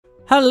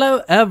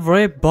Hello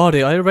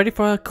everybody, are you ready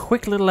for a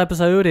quick little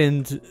episode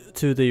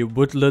into the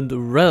Woodland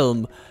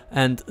realm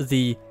and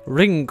the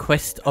ring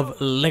quest of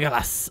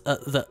Legolas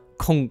the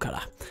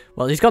Conqueror?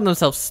 Well, he's gotten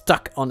himself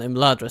stuck on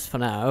Imladris for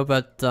now,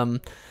 but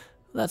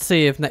let's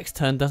see if next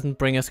turn doesn't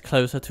bring us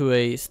closer to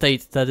a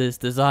state that is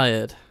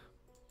desired.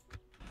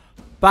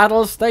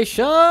 Battle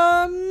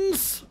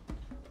stations!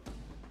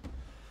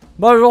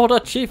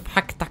 Marauder Chief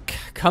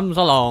Hakkthak comes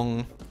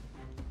along.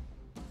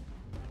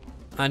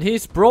 And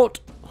he's brought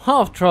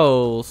half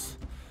trolls.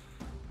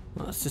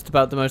 That's just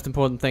about the most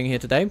important thing here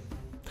today.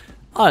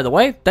 Either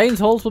way, Dane's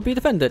halls will be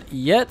defended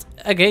yet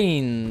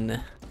again.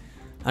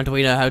 And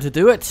we know how to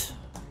do it.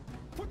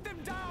 Put them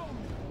down.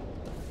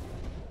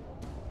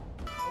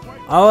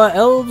 Our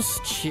elves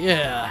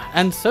cheer,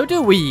 and so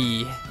do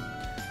we.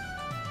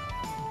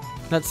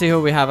 Let's see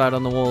who we have out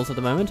on the walls at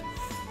the moment.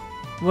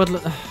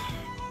 Woodland.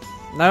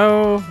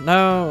 No,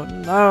 no,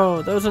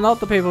 no. Those are not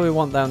the people we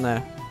want down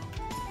there.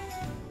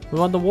 We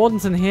want the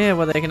wardens in here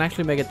where they can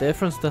actually make a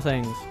difference to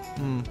things.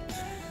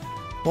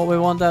 What we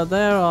want out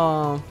there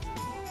are...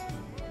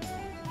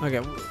 Okay,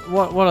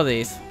 what are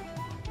these?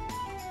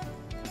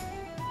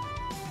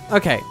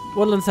 Okay,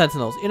 Woodland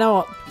Sentinels. You know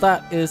what?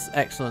 That is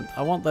excellent.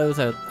 I want those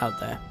out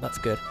there. That's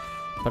good.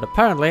 But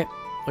apparently,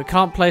 we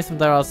can't place them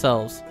there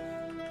ourselves.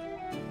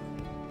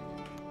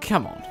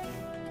 Come on.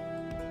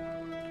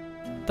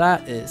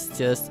 That is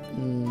just...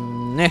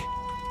 Nah.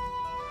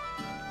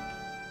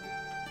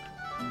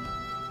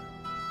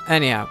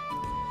 Anyhow.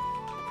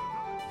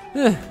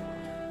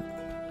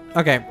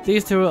 Okay,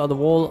 these two are the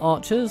wall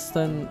archers.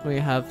 Then we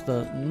have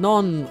the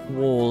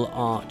non-wall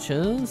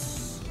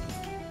archers.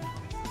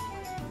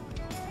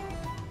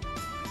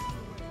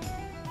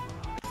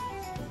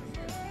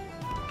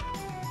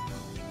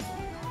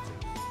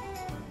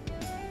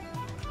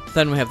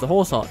 Then we have the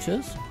horse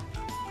archers.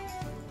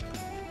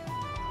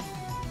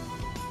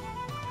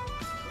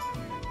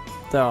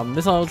 There are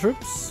missile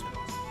troops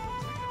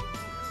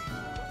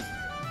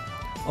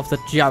of the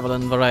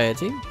javelin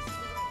variety,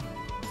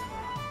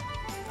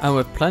 and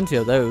with plenty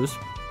of those.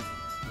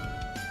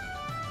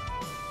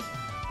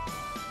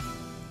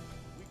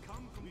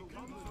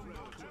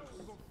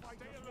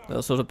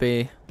 That'll sort of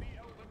be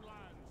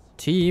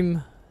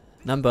team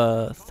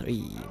number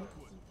 3.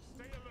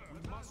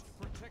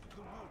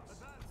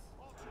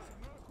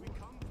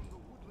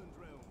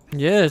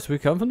 Yes, we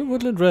come from the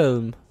Woodland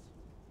realm.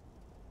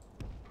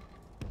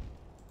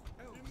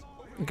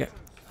 Okay.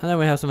 And then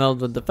we have some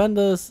elven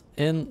defenders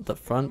in the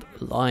front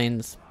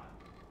lines.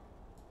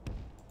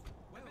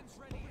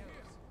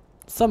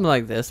 Something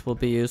like this will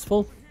be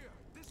useful,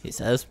 he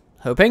says,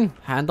 hoping,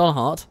 hand on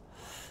heart.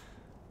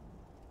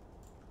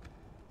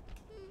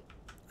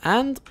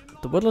 And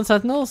the Woodland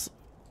Sentinels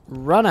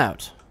run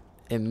out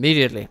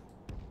immediately.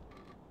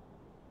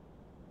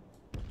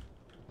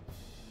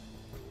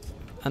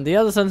 And the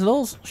other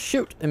Sentinels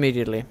shoot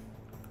immediately.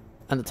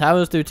 And the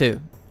towers do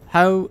too.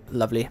 How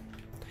lovely.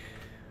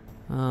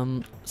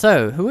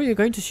 So, who are you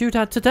going to shoot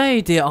at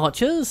today, dear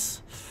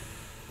archers?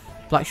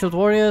 Black Shield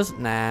Warriors?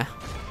 Nah.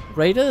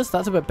 Raiders?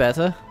 That's a bit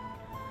better.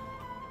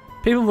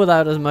 People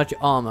without as much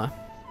armor.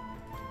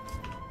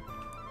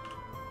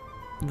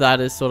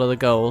 That is sort of the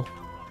goal.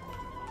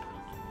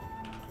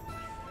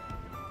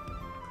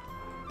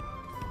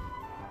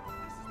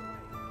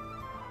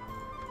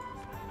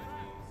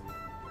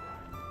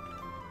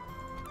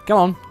 Come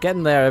on, get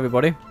in there,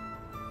 everybody.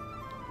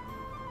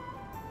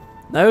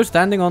 No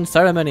standing on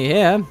ceremony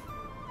here.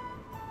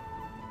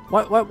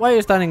 Why are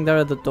you standing there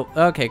at the door?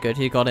 Okay, good.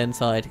 He got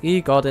inside.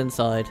 He got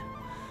inside.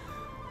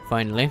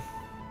 Finally.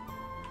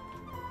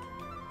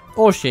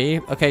 Or she.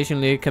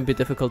 Occasionally it can be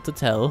difficult to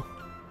tell.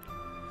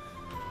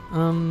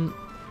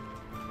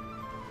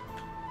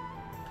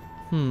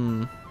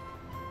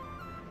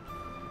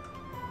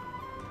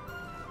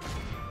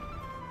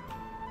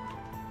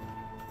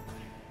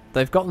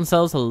 They've got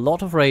themselves a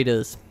lot of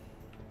raiders.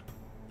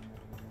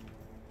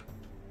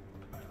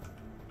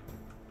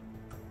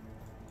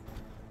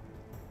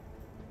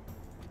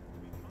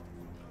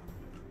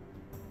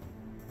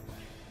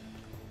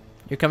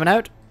 You coming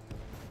out?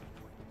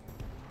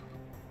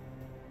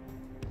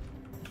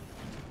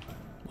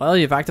 Well,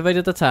 you've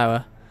activated the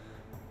tower.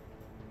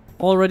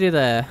 Already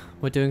there.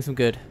 We're doing some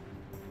good.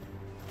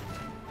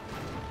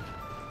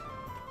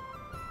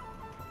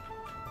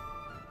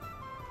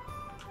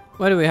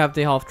 Where do we have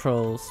the half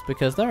trolls?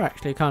 Because they're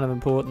actually kind of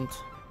important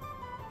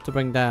to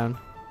bring down.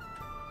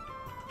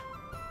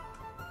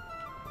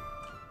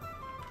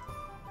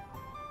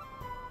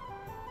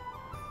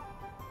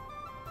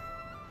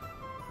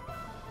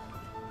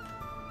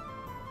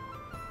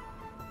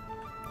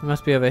 It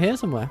must be over here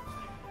somewhere.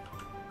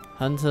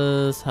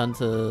 Hunters,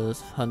 hunters,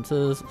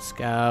 hunters,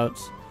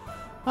 scouts.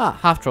 Ah,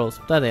 half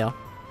trolls. There they are.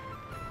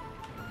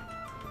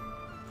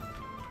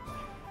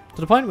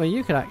 To the point where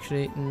you could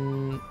actually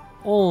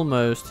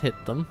almost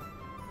hit them.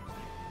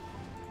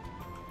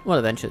 Well,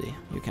 eventually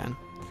you can.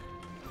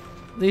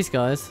 These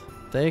guys,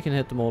 they can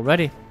hit them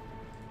already.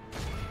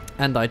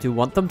 And I do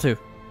want them to.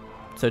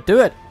 So do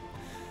it.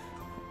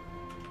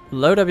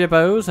 Load up your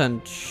bows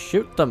and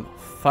shoot them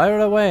Fire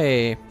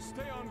away.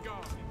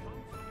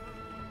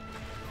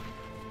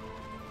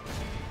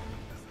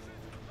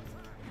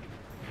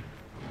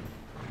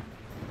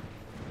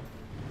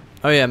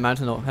 Oh yeah,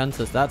 Mountain Orc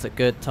Hunters. That's a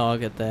good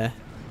target there.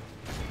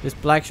 This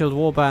Black Shield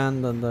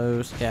Warband and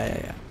those.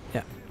 Yeah.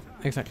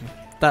 Exactly.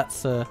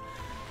 That's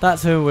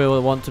who we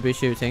will want to be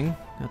shooting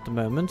at the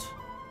moment.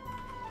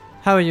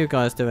 How are you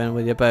guys doing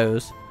with your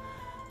bows?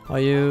 Are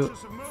you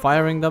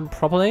firing them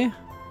properly?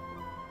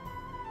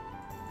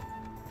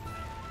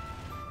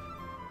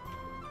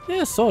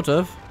 Yeah, sort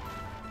of.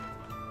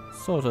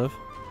 Sort of.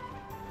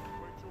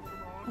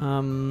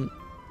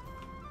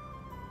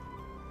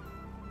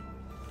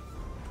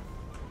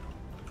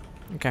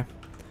 Okay.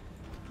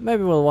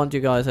 Maybe we'll want you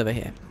guys over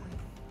here.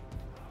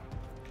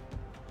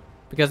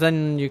 Because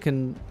then you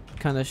can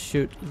kind of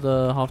shoot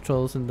the half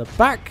trolls in the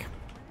back.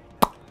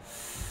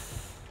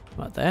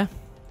 Right there.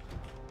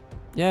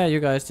 Yeah, you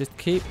guys just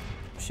keep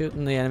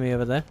shooting the enemy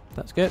over there.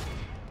 That's good.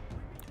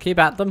 Keep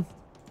at them.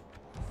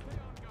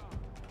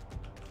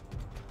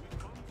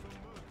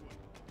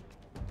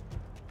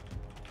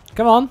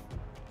 Come on.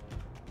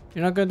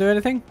 You're not going to do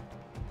anything?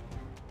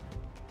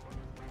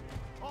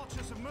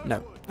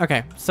 No.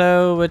 Okay,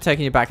 so we're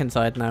taking you back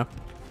inside now.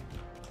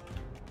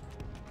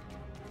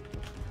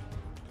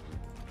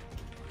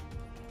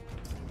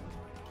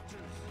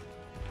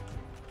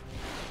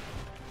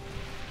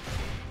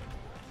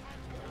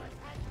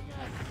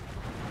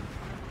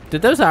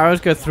 Did those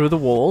arrows go through the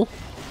wall?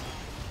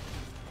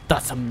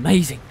 That's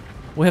amazing.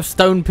 We have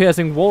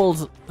stone-piercing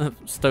walls.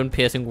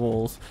 Stone-piercing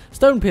walls.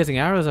 Stone-piercing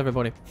arrows,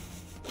 everybody.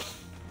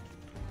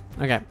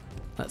 Okay,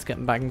 let's get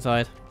them back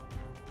inside.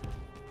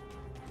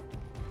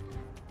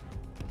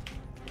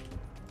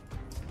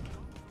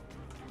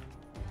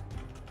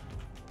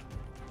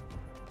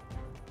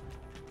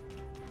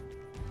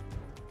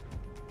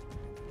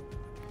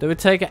 Do we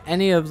take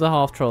any of the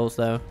half trolls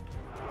though?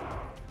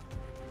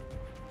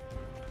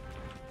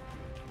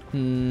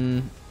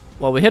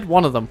 Well, we hit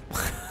one of them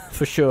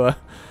for sure.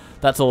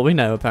 That's all we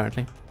know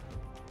apparently.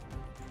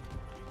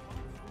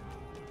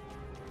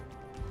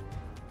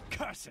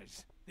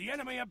 Curses! The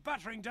enemy are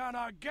battering down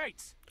our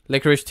gates.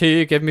 Licorice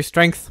tea, give me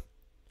strength.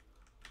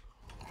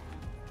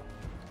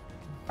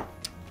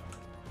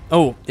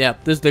 Oh, yeah,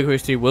 this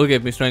licorice tea will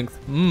give me strength.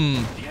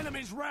 The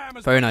enemy's ram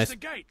has very reached nice. the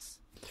gates.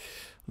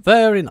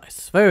 Very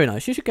nice, very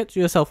nice. You should get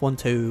yourself one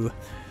too.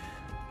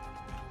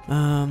 The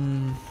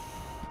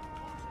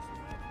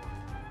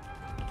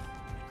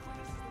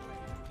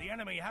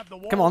enemy have the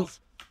walls. Come on.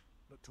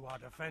 Look to our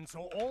defense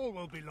or all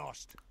will be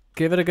lost.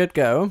 Give it a good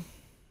go.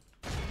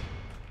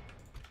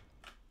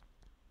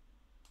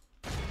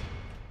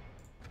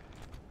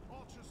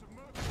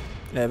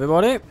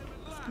 Everybody,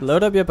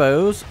 load up your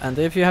bows, and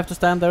if you have to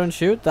stand there and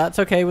shoot, that's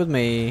okay with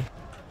me.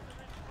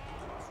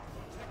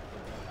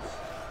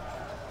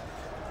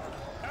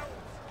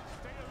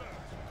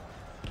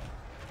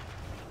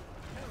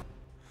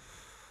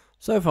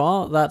 So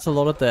far, that's a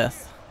lot of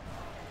death.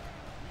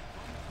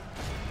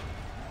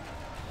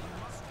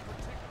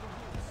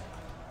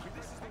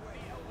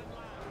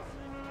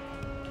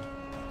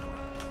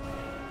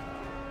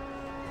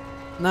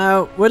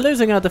 Now, we're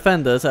losing our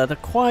defenders at a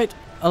quite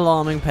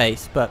alarming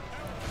pace, but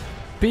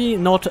be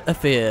not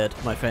afeared,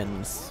 my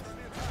friends.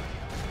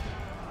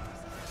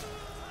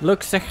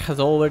 Luxech has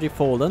already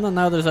fallen, and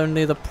now there's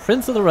only the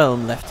Prince of the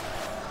Realm left.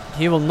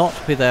 He will not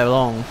be there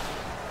long.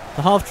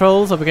 The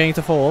half-trolls are beginning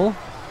to fall.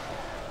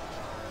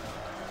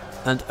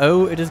 And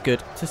oh, it is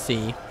good to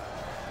see.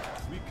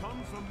 We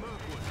come from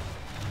Mirkwood.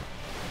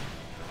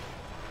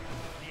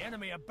 The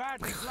enemy are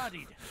badly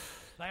bloodied.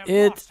 They have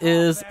It lost half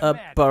is their a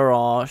men.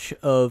 barrage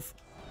of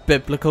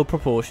biblical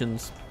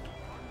proportions.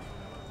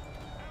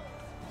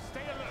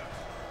 Stay alert.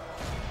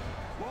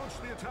 Launch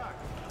the attack.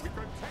 We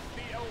protect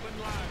the Elven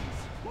lands.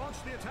 Launch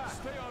the attack.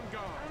 Stay on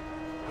guard.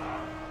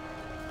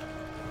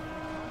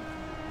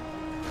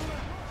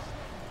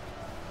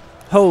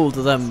 Hold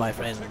them, my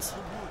friends.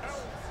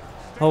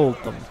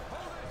 Hold them.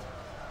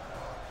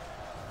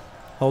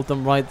 Hold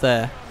them right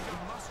there.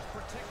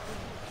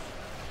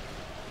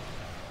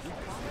 We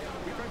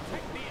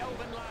protect the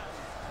Elven lands.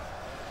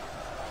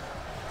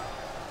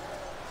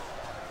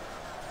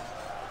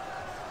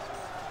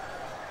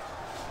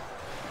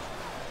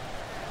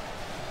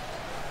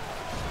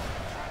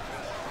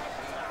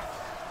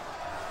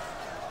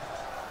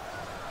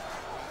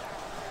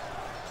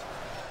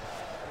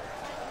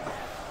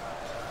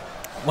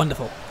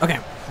 Wonderful. Okay.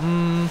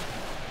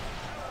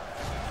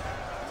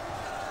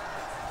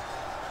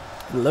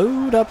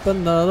 Load up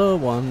another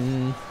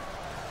one.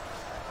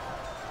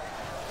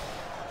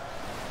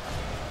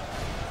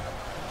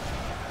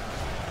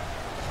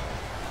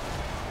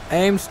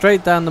 Aim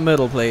straight down the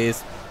middle,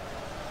 please.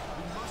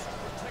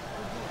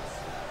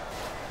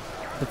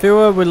 The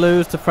fewer we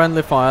lose to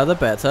friendly fire, the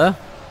better.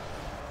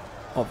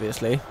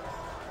 Obviously.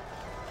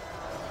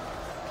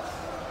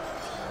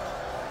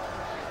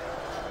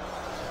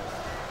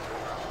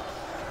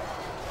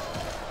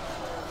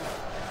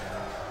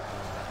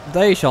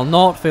 They shall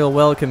not feel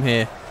welcome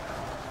here.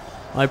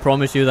 I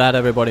promise you that,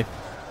 everybody.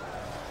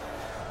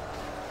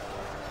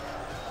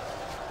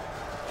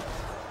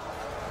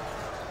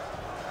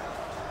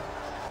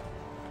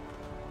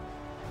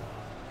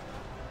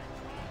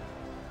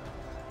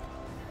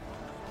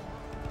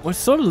 We're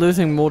sort of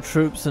losing more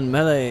troops in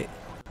melee,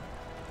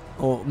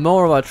 or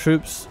more of our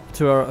troops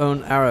to our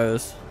own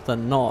arrows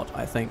than not,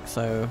 I think,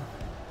 so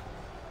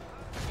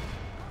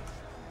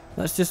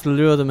let's just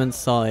lure them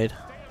inside.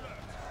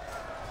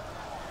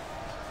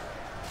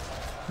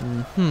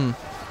 The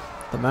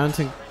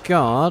mountain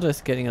guard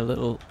is getting a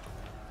little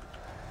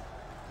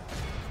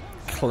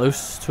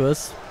close to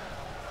us.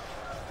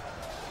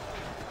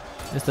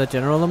 Is there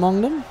general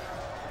among them?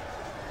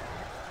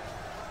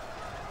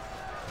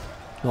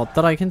 Not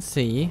that I can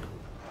see.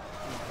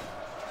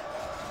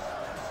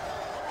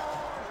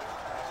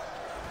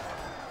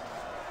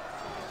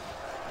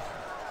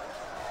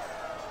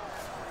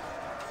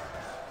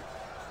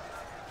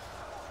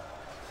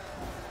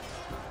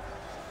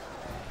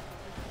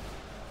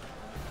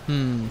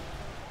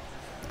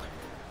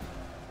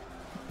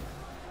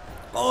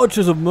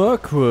 Archers of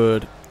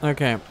Mirkwood.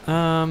 Okay.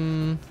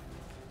 A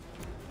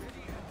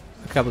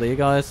couple of you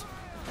guys.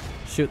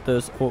 Shoot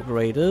those orc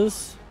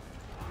raiders.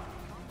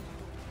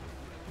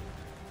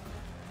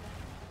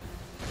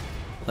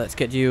 Let's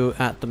get you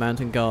at the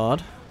mountain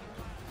guard.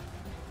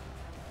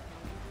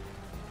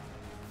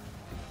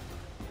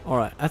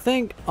 Alright, I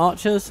think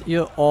archers,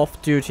 you're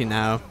off duty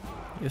now.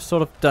 You've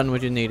sort of done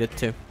what you needed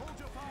to.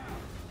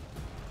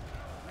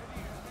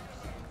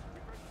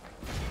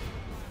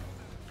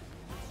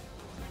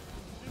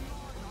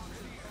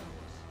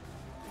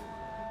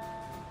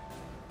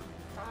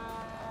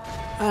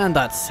 And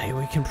I'd say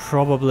we can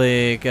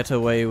probably get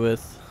away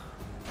with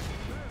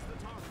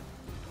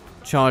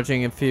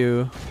charging a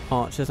few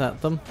archers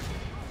at them.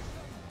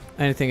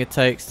 Anything it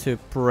takes to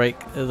break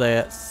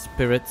their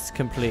spirits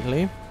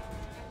completely.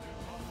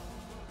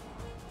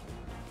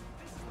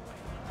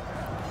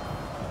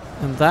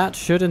 And that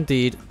should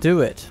indeed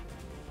do it.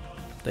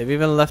 They've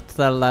even left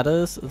their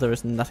ladders. There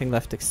is nothing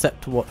left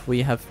except what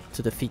we have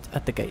to defeat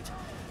at the gate.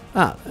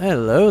 Ah,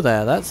 hello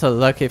there. That's a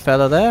lucky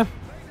fella there.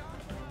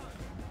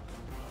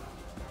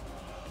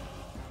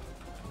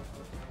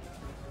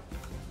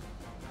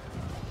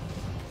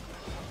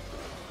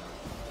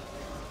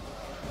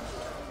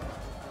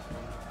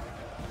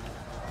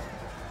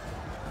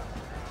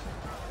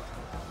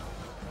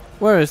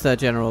 Where is their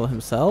general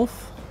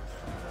himself?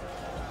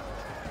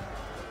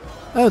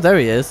 Oh, there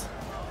he is.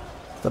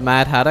 The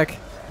Mad Hakkthak.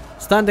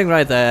 Standing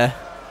right there.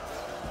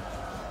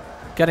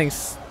 Getting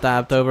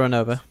stabbed over and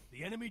over.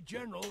 The enemy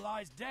general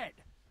lies dead.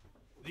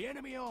 The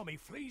enemy army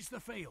flees the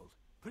field.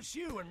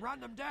 Pursue and run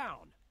them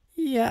down.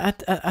 Yeah,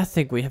 I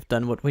think we have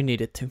done what we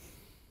needed to.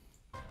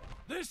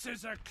 This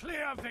is a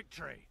clear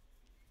victory.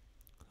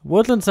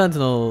 Woodland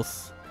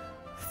Sentinels.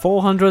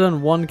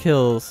 401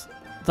 kills.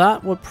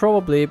 That would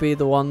probably be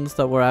the ones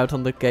that were out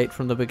on the gate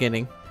from the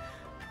beginning.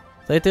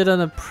 They did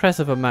an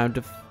impressive amount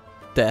of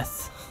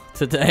death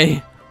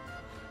today.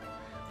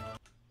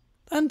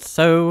 And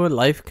so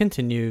life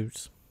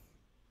continues.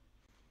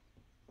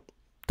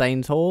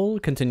 Dane's Hall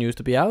continues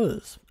to be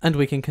ours, and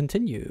we can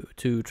continue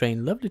to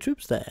train lovely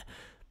troops there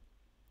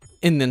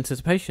in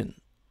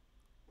anticipation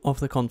of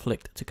the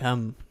conflict to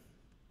come.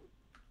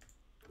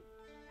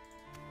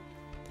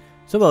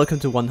 So welcome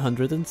to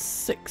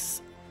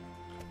 106.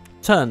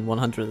 Turn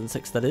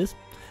 106, that is.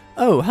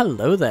 Oh,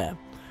 hello there.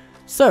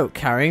 So,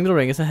 carrying the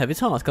ring is a heavy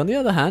task. On the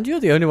other hand, you're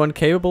the only one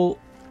capable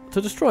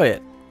to destroy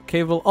it.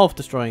 Capable of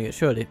destroying it,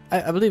 surely.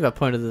 I believe I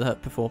pointed it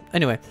out before.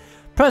 Anyway,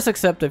 press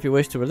accept if you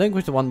wish to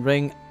relinquish the one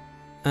ring.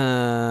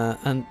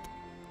 And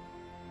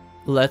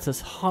let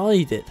us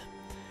hide it.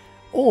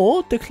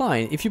 Or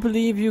decline if you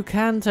believe you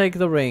can take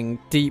the ring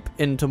deep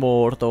into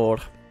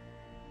Mordor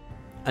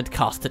and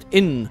cast it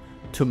in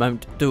to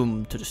Mount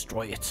Doom to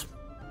destroy it.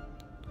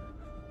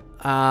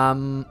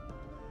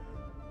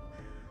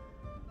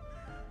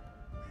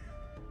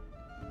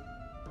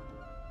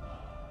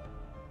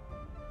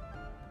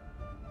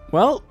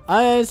 Well,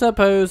 I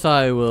suppose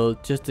I will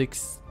just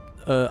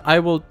I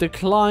will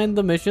decline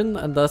the mission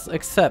and thus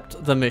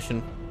accept the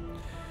mission.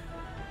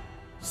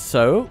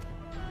 So,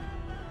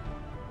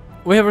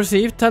 we have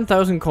received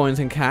 10,000 coins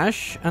in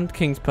cash, and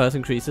King's Purse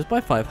increases by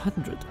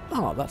 500.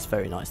 Oh, that's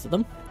very nice of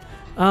them.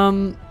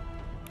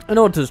 In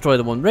order to destroy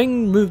the One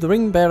Ring, move the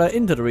ring bearer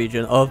into the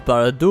region of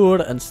Barad-dûr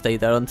and stay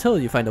there until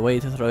you find a way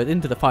to throw it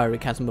into the fiery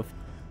chasm of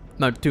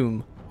Mount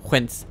Doom,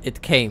 whence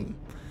it came.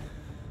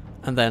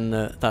 And then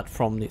that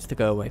from needs to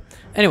go away.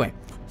 Anyway,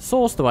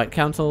 source the White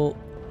Council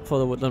for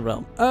the Woodland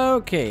Realm.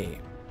 Okay.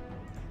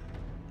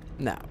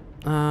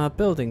 Now,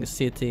 building a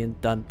city in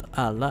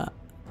Dantalet.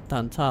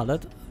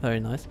 Very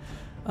nice.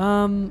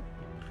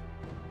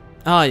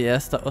 Ah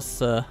yes, that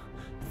was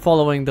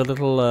following the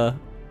little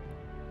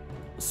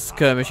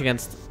skirmish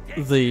against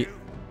the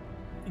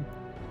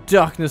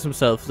Darkness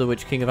himself, the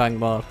Witch King of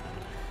Angmar.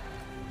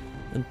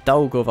 And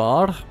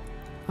Daugovar.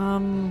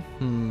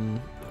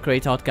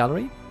 Great Art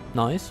Gallery.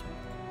 Nice.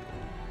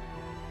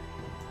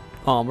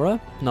 Armourer.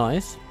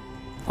 Nice.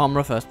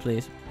 Armourer first,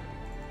 please.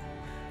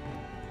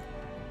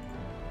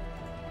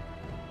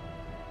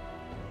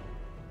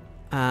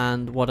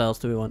 And what else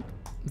do we want?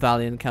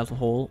 Valiant Council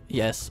Hall.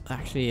 Yes,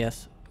 actually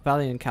yes.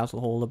 Valiant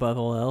Council Hall above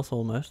all else,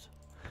 almost.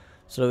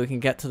 So we can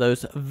get to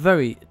those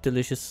very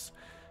delicious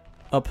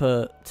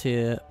upper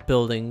tier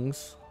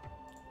buildings.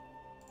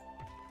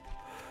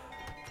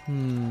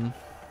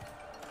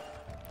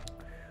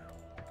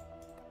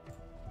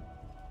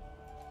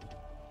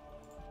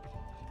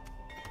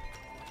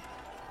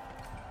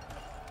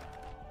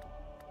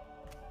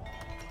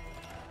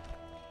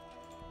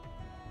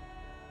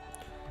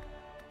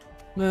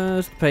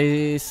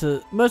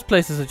 Most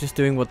places are just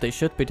doing what they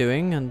should be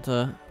doing, and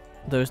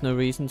there's no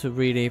reason to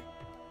really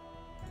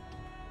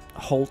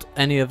halt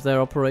any of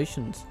their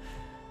operations.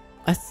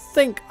 I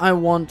think I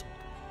want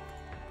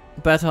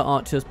better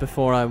archers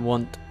before I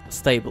want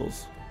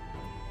stables.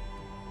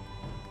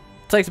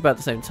 Takes about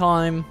the same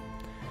time,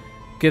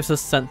 gives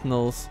us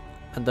sentinels,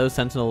 and those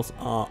sentinels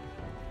are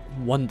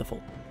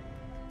wonderful.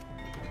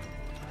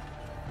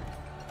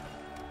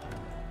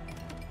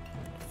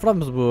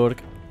 Flamsburg,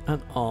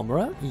 an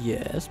armorer,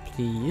 yes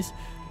please,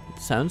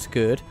 sounds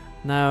good.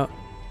 Now,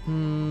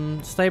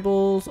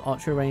 stables,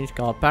 archery range,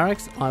 guard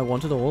barracks, I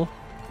want it all,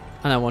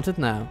 and I want it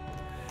now.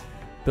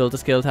 Build a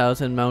skilled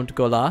house in Mount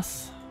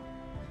Golas.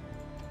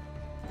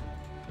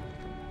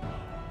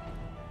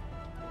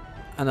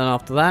 And then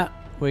after that,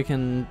 we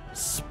can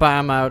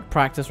spam out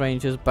practice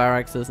ranges,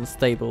 barracks, and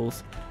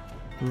stables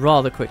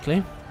rather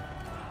quickly.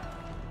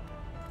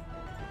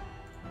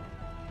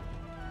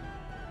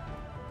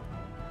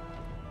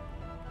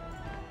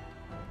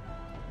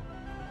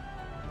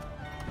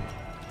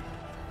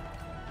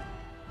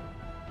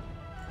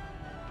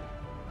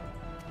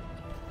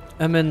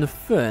 And then the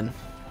fern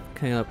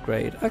can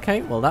upgrade.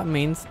 Okay, well that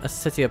means a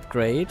city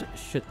upgrade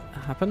should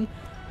happen.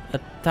 A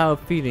tower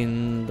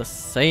feeling the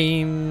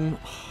same.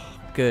 Oh,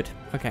 good.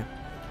 Okay.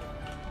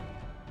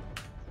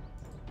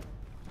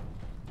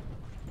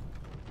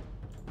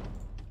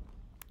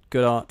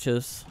 Good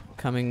archers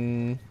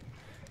coming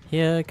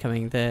here,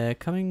 coming there,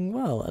 coming,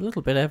 well, a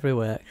little bit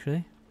everywhere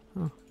actually.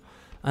 Oh.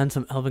 And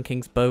some Elven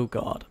King's Bow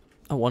Guard.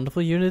 A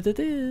wonderful unit it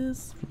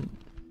is.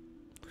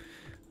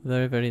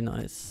 Very, very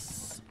nice.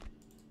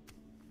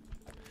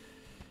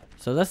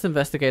 So let's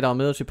investigate our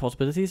military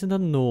possibilities in the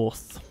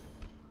north.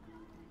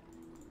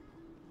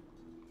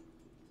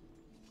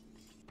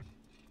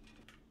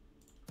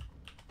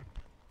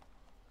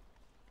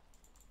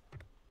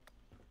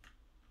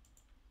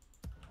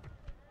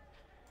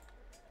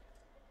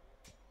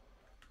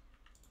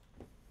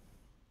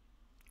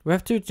 We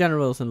have 2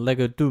 generals in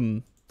Lego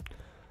Doom.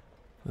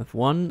 We have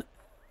 1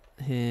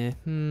 here.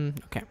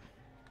 Okay.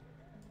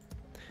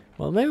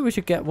 Well, maybe we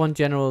should get 1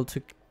 general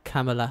to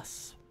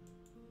Camelas.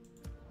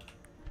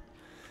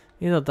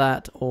 Either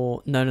that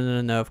or...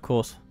 No, of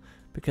course.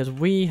 Because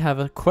we have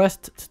a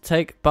quest to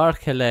take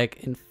Barkeleg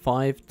in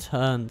 5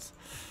 turns.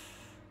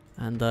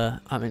 And,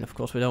 I mean, of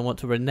course, we don't want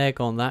to renege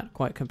on that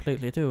quite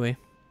completely, do we?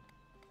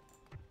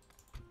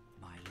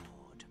 My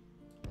lord.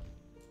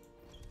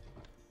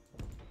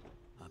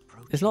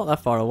 It's not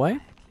that far away.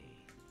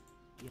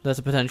 There's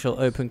a potential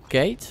open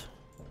gate.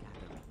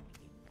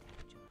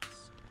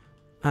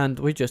 And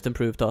we just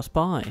improved our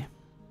spy.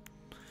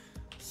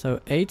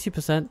 So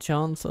 80%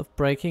 chance of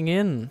breaking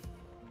in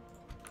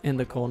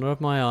the corner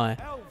of my eye.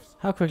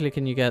 How quickly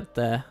can you get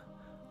there?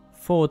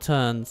 4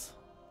 turns.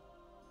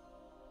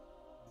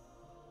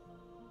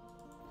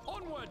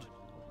 Onward.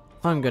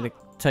 I'm going to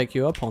take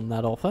you up on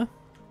that offer.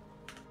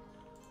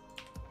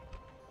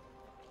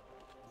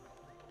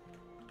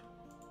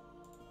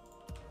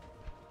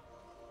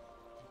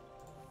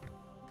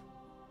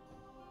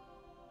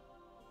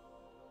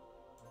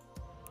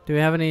 Do we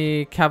have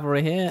any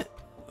cavalry here?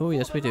 Oh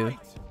yes we do.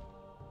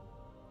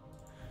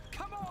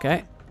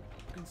 Okay.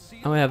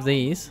 And we have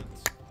these.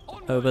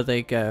 Over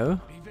they go.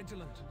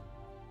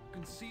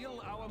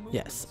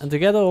 Yes, and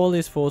together all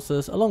these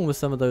forces, along with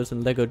some of those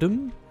in Lego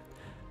Doom,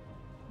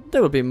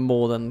 they will be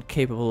more than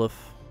capable of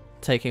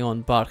taking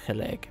on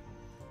Barkeleg.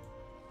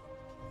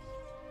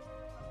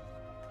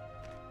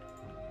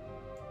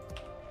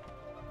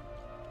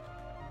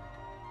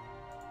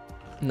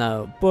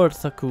 Now,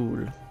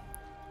 Borthakul.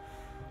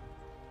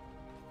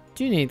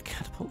 Do you need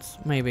catapults?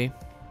 Maybe.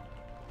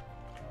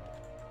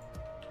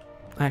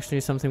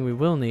 Actually, something we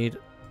will need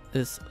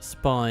is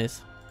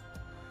spies.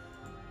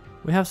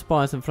 We have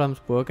spies in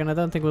Flamsburg, and I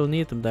don't think we'll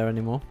need them there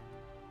anymore.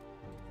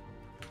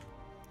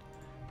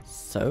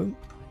 So,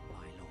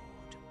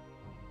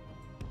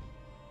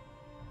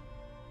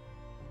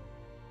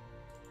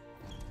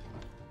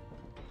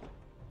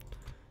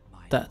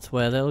 that's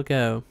where they'll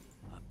go.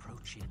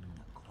 Approaching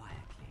quietly.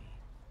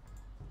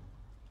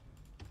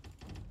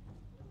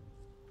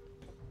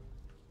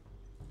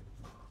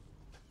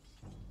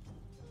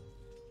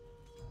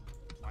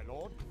 My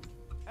lord.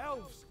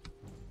 Elves.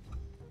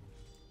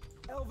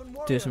 Elven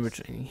Do some warriors.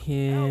 retraining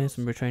here,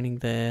 some retraining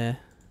there.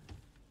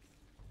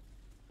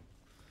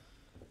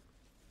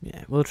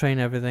 Yeah, we'll train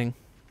everything.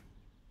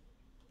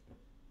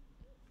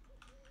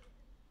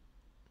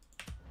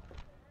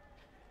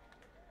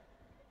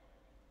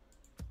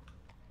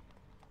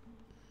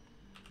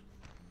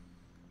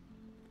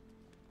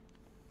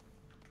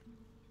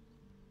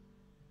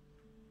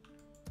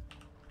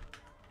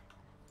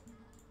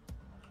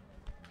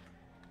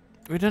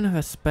 We don't have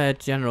a spare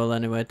general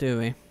anywhere, do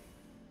we?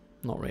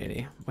 Not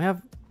really. We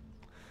have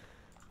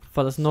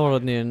Fellas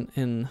Northern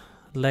in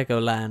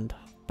Legoland,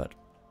 but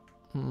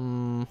There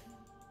are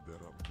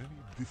many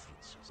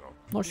differences out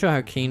not sure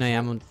how keen I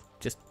am on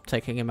just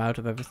taking him out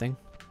of everything.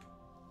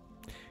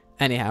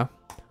 Anyhow,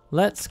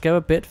 let's go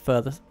a bit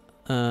further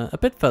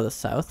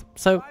south.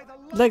 So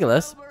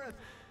Legolas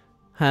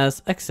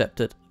has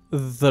accepted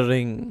the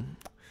ring,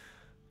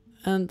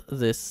 and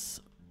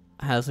this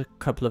has a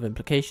couple of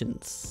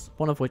implications.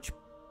 One of which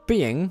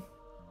being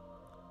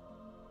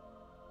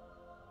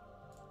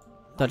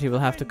that he will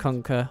have to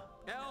conquer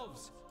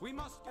Elves, we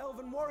must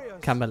elven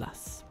warriors.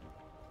 Camellas.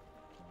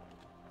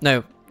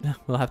 No,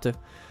 we'll have to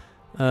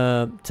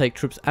take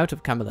troops out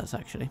of Camellas,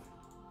 actually.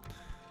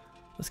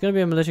 There's going to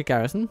be a militia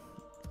garrison,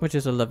 which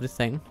is a lovely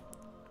thing.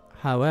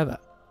 However,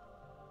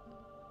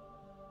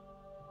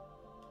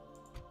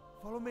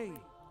 Follow me.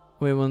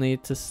 we will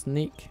need to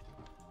sneak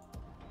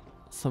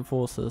some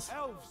forces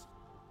Elves.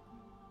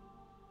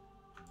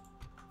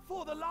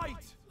 For the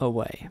light.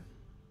 away.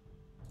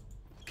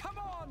 Come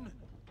on.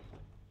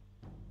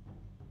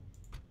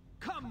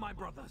 Come, my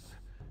brothers.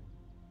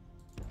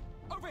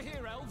 Over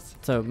here, elves.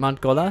 So,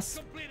 Mount Golas,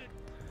 Completed.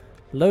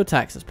 low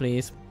taxes,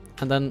 please.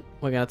 And then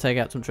we're going to take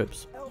out some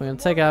troops. We're going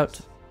to take out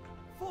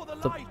For the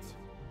the- light.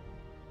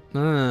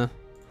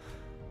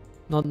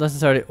 not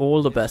necessarily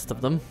all the best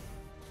of them,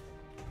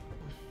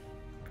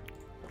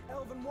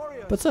 Elven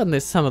warriors. but certainly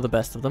some of the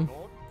best of them.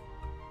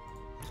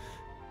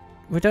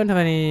 We don't have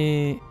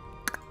any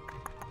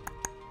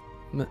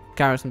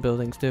garrison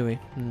buildings, do we?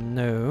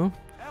 No.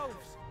 Elves.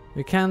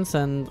 We can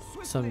send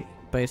some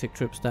basic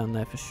troops down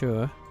there for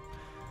sure.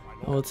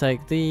 We'll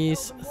take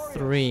these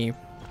 3. Ready,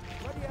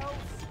 elves.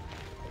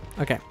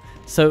 Okay,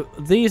 so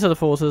these are the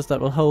forces that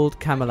will hold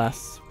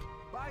Camellas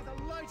By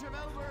the light of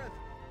Elbereth.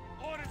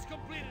 Orders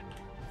completed.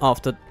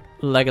 after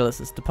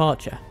Legolas's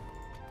departure.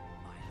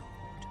 My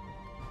lord.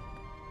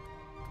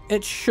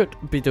 It should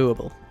be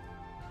doable.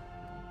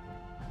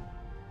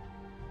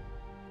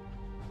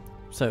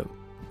 So,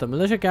 the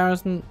militia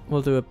garrison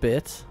will do a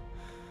bit.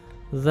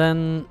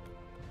 Then,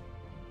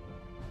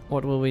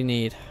 what will we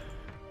need?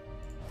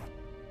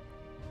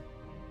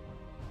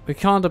 We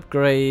can't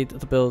upgrade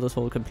the Builder's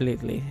Hall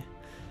completely.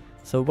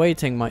 So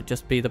waiting might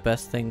just be the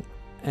best thing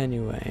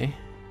anyway.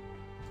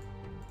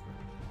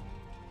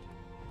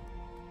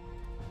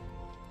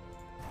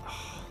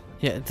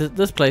 Yeah,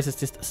 this place is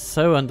just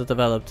so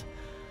underdeveloped.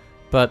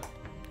 But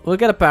we'll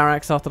get a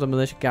barracks after the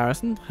militia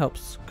garrison.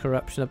 Helps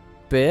corruption a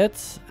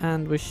bit.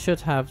 And we should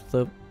have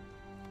the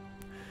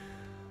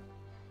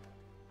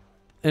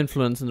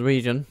influence in the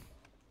region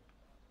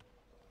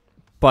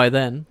by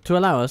then to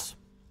allow us.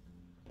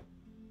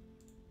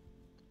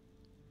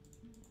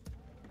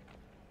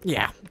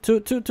 Yeah,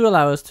 to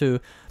allow us to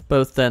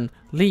both then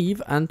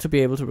leave and to be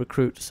able to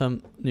recruit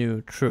some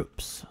new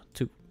troops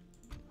to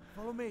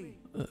Follow me.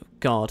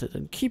 guard it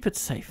and keep it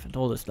safe and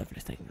all those lovely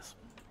things.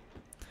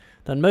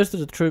 Then most of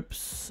the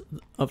troops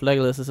of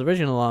Legolas's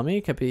original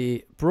army can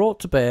be brought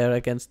to bear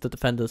against the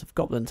defenders of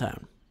Goblin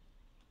Town.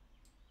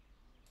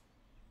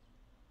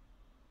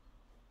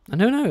 And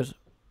who knows,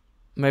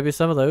 maybe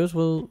some of those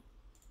will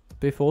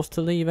be forced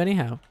to leave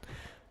anyhow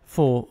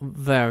for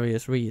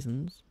various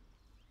reasons.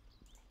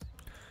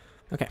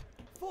 Okay,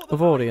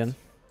 Avorian,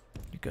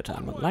 you go to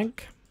Amon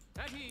Lank.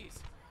 At ease.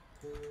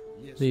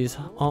 These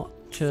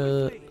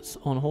archers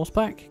on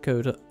horseback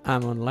go to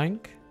Amon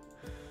Lank.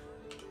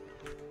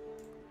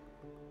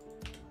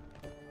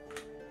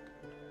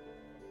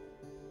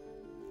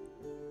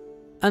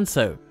 And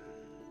so,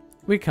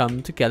 we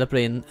come to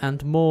Gelebrin and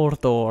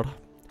Mordor.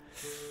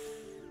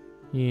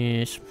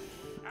 Yes.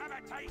 Have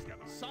a taste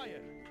of sire.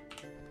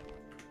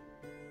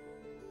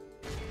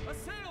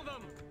 Assail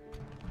them.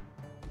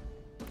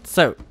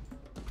 So,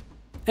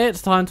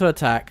 it's time to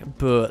attack,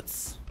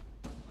 but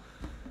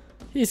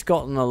he's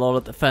gotten a lot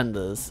of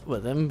defenders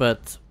with him,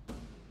 but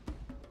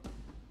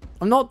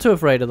I'm not too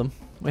afraid of them.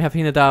 We have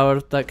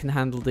Hinadaur that can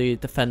handle the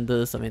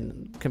defenders, I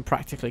mean, can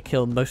practically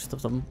kill most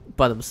of them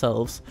by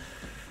themselves.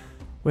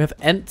 We have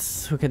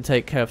Ents who can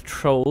take care of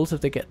trolls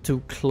if they get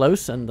too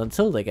close, and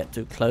until they get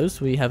too close,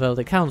 we have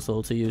Elder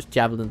Council to use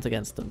javelins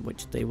against them,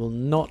 which they will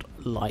not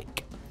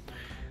like.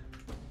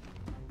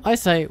 I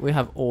say we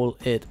have all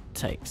it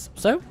takes.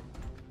 So,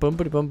 boom,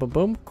 boom, boom, boom,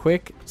 boom,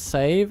 quick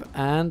save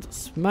and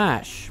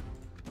smash.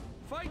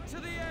 Fight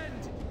to the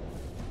end.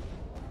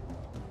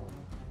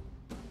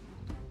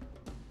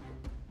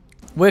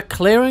 We're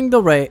clearing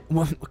the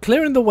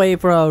way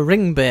for our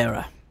ring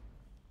bearer.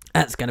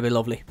 That's gonna be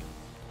lovely.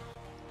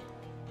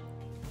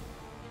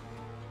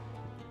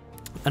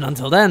 And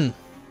until then,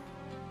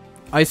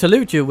 I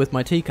salute you with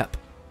my teacup.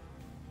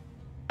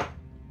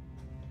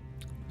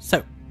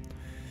 So,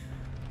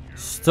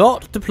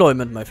 start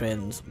deployment, my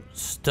friends.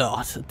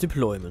 Start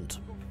deployment.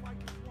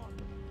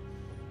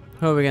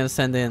 Who are we going to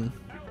send in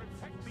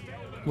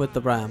with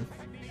the ram?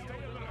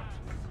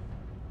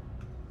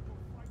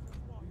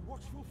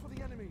 Watchful for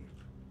the enemy.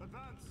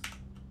 Advance!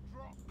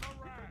 Drop the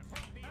ram!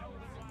 Protect the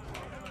elven lands!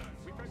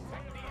 We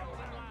protect the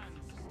elven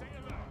lands! Stay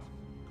alert!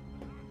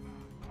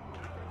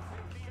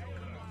 Protect the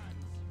elven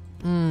lands!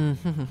 I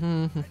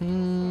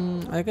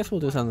guess we'll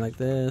do something like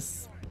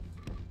this.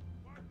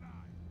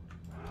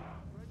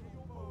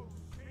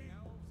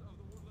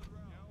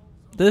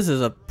 This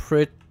is a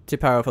pretty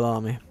powerful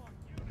army.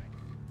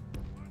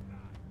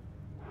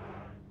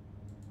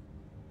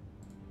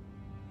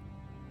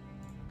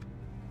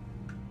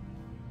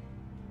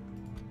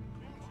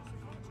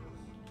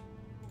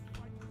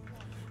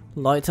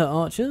 Lighter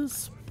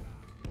archers.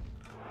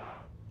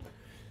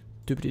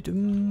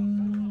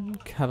 Doobity-doom.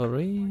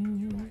 Cavalry.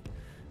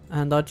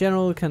 And our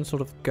general can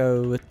sort of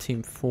go with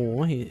team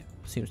 4. He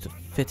seems to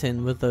fit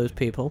in with those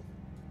people.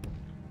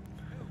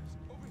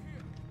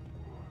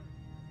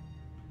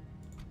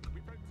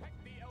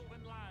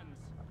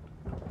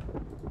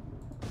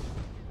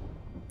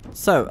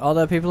 So, are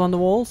there people on the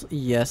walls?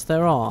 Yes,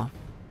 there are.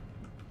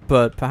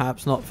 But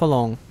perhaps not for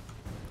long.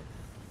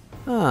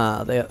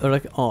 Ah, they are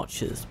like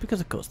archers,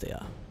 because of course they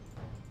are.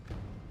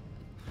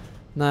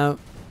 Now,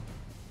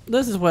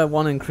 this is where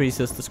one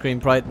increases the screen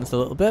brightness a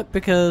little bit,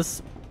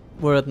 because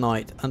we're at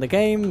night, and the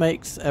game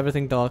makes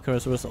everything darker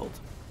as a result.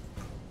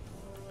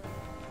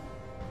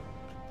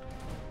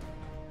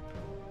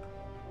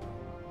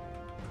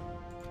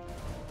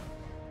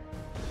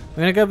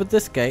 We're gonna go with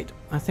this gate.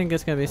 I think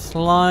it's gonna be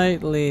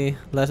slightly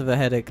less of a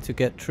headache to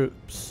get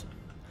troops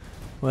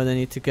where they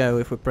need to go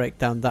if we break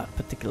down that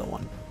particular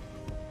one.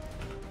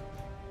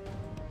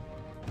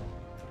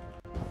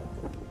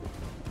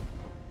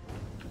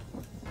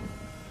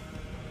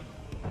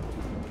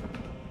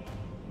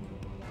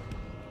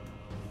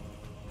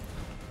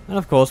 And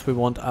of course we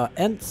want our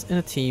Ents in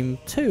a team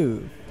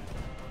too.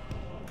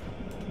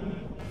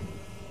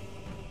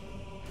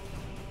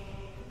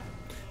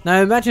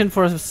 Now imagine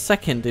for a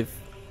second if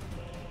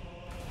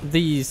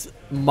these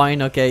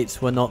minor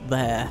gates were not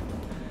there.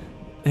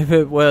 If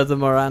it were the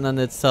Morannon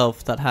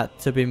itself that had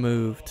to be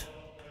moved.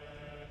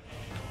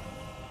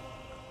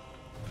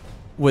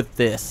 With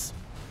this.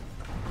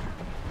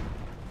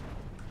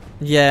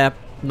 Yeah,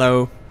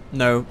 no,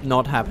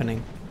 not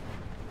happening.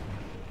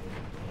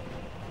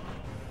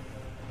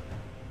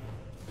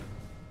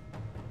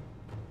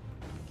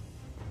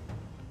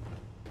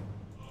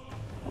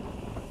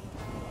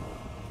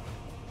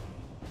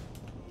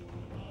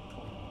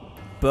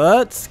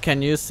 But,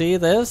 can you see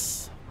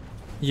this?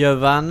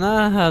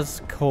 Yavanna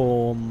has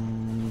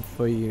come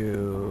for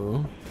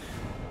you.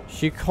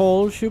 She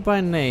calls you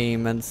by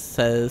name and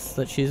says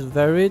that she's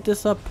very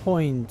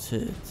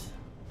disappointed.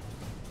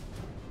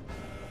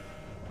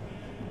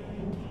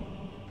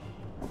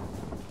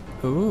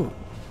 Ooh.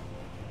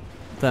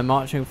 They're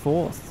marching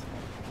forth.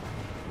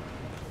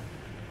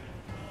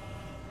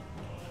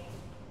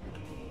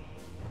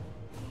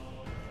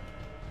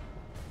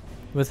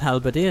 With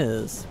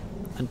halberdiers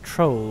and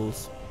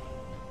trolls.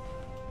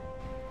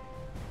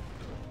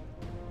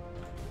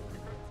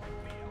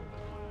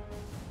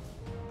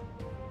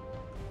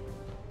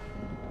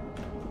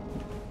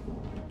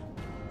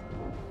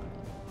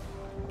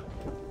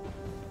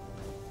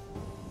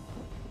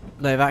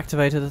 They've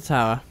activated the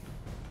tower.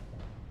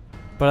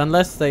 But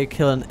unless they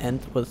kill an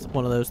Ent with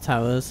one of those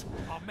towers,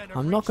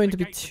 I'm not going to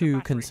be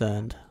too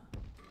concerned.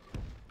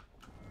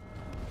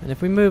 And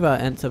if we move our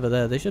Ents over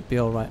there, they should be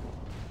alright.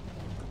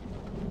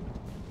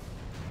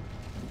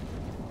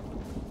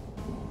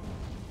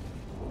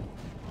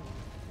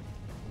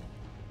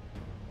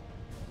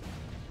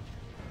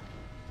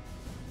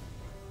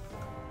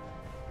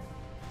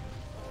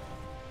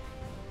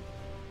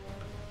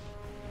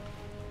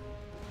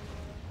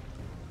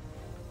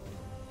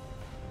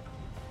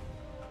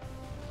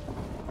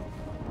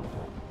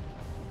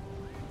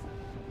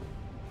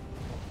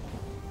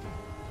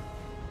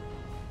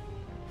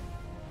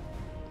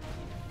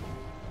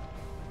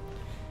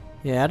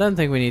 Yeah, I don't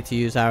think we need to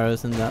use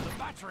arrows in that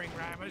Battering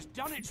ram has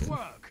done its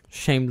work.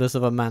 shameless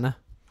of a manner.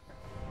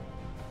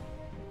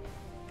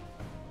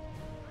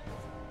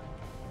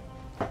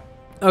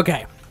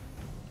 Okay.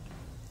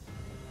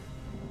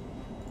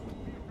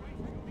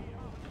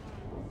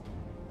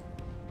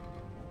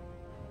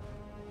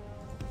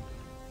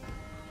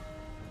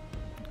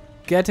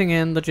 Getting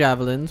in the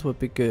javelins would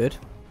be good.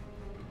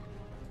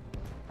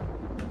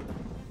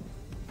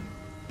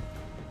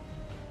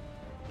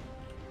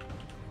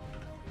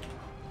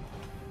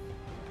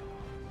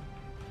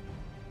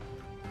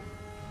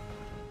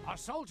 Our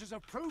soldiers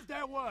have proved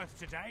their worth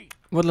today.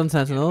 Woodland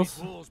Sentinels.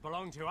 These walls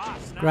belong to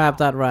us now. Grab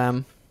that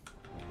ram.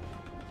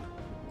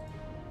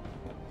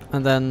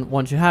 And then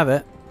once you have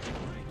it,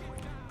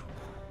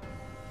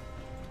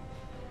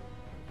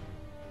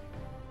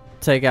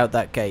 take out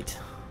that gate.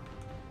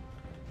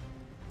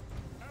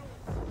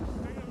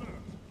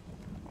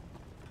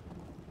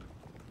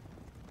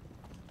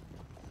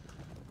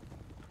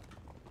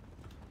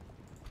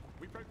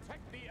 We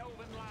protect the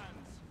Elven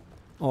lands.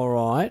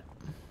 Alright.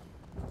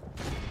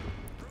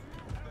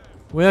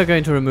 We are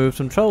going to remove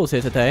some trolls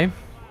here today.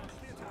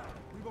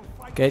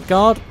 Gate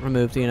guard,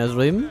 remove the inner's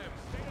rim.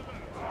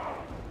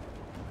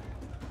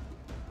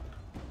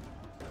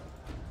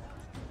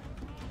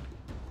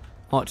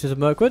 Archers of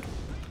Mirkwood,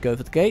 go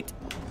for the gate.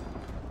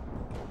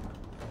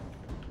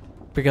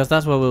 Because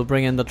that's where we'll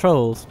bring in the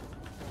trolls.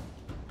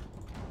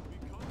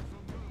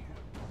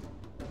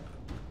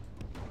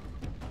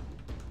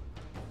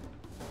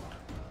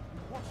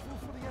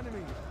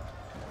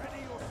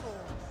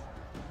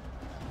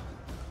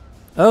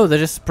 Oh, they're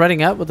just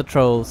spreading out with the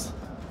trolls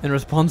in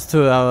response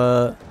to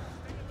our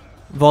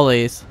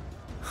volleys.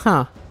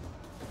 Huh.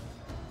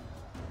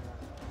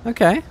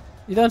 Okay.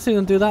 You don't see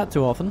them do that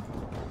too often.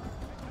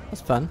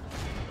 That's fun.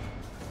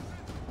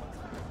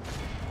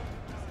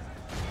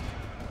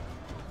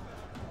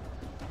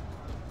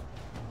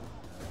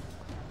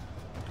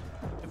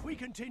 If we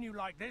continue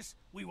like this,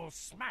 we will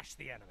smash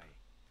the enemy.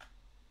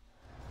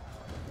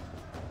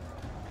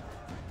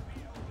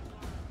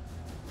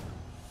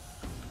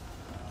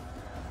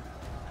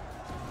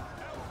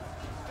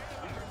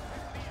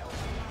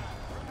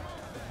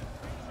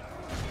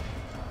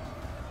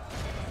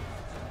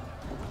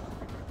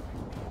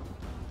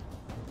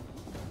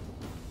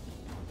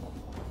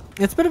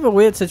 It's a bit of a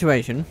weird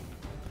situation.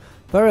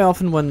 Very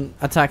often when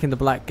attacking the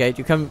Black Gate,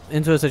 you come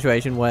into a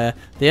situation where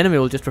the enemy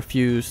will just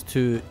refuse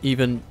to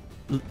even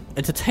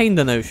entertain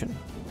the notion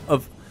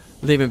of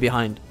leaving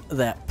behind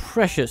their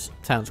precious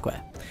town square.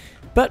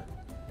 But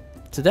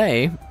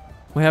today,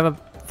 we have a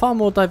far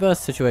more diverse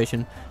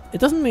situation.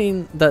 It doesn't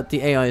mean that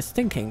the AI is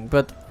thinking,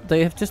 but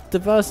they have just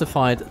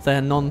diversified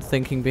their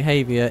non-thinking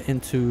behavior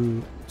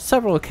into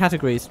several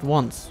categories at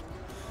once.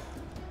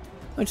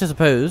 Which I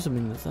suppose, I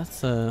mean,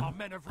 that's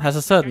has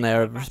a certain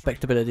air of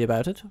respectability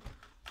about it.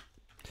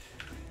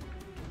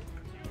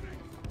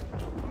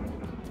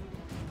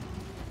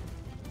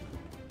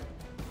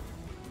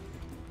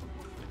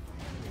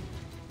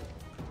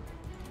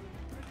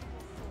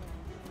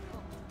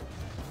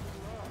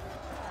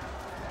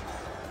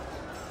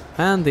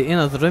 And the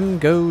inner rim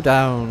go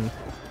down.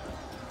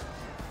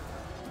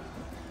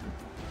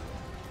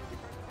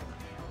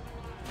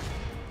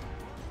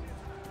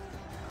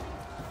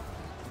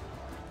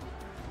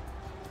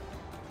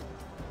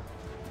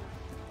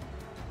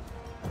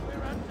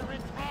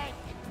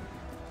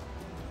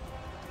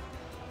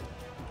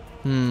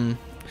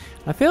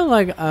 I feel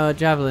like our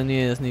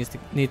Javelineers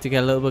need to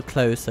get a little bit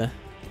closer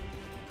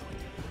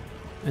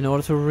in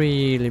order to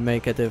really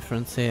make a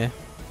difference here.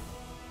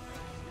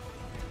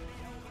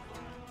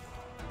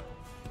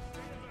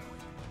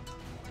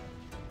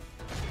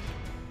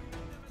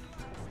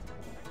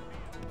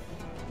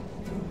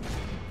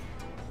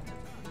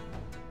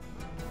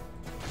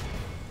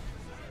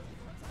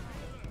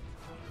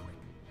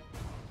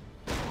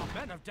 Our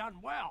men have done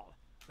well.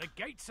 The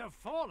gates have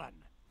fallen.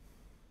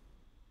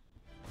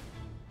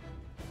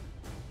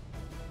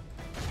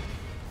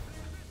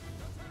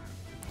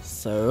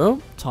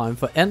 So, time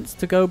for Ents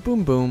to go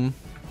boom boom.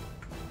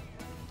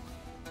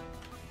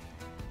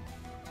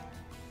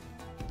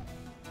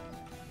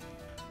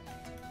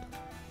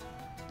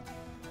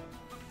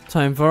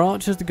 Time for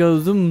archers to go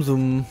zoom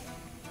zoom.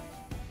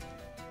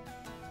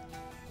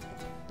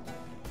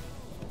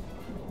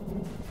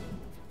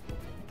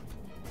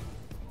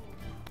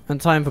 And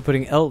time for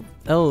putting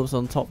elves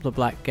on top of the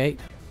Black Gate.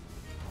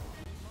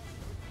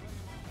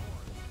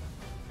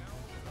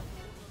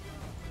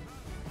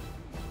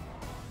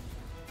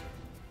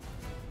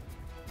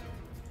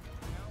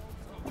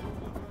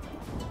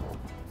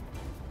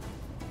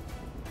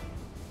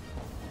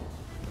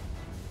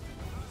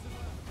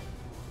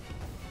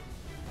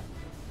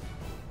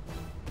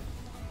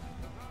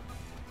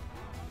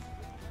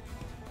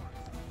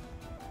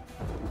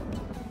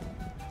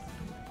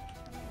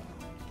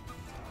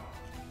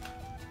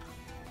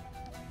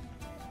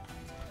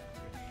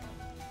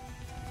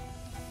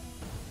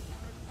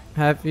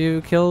 Have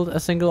you killed a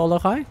single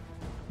Olochai?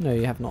 No,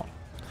 you have not.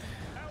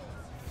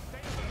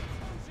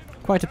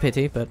 Quite a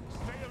pity, but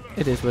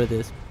it is what it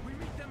is. We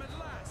meet them at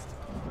last.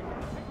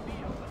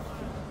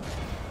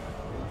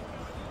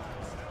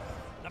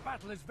 The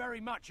battle is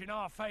very much in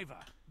our favor.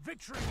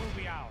 Victory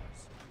will be ours.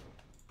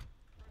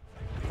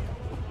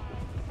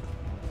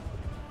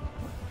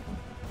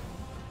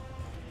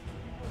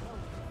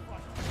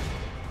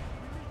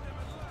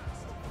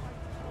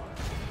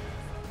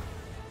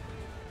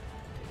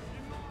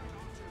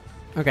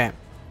 Okay,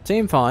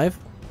 Team 5.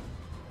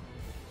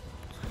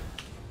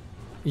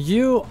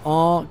 You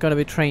are going to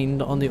be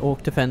trained on the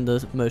Orc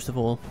Defenders most of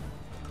all.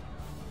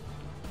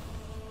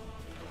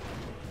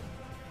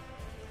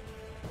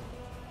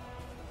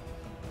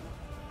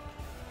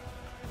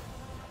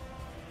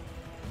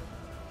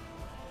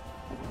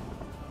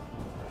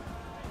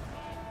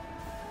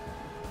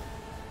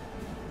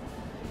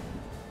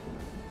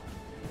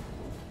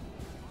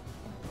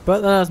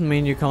 But that doesn't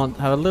mean you can't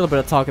have a little bit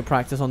of target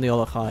practice on the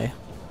Olochai.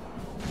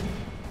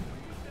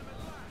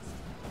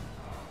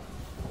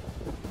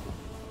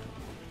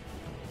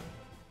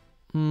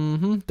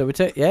 Did we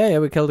take? Yeah,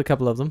 we killed a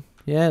couple of them.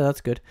 Yeah,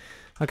 that's good.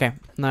 Okay,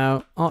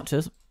 now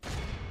archers,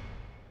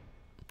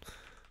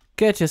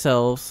 get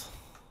yourselves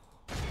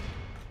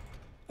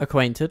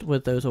acquainted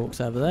with those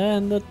orcs over there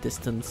in the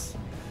distance.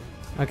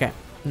 Okay,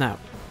 now.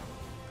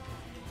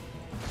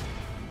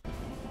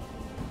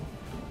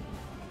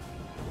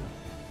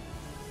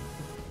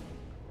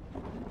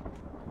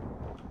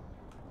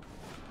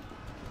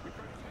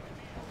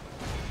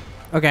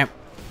 Okay,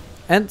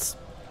 Ents,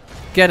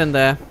 get in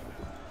there.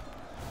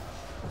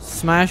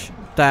 Smash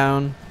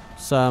down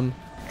some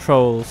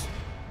trolls.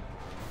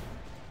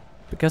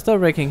 Because they're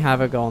wreaking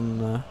havoc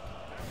on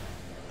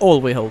all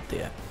we hold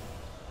dear.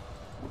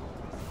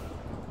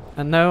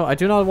 And no, I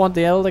do not want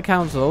the Elder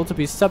Council to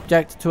be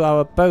subject to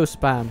our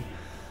BOWSPAM.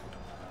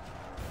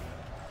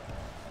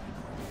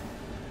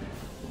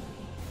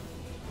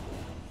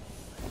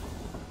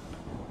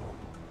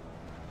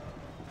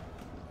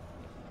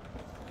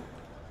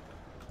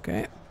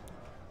 Okay.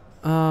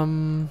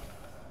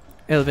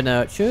 Elven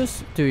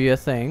archers, do your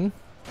thing.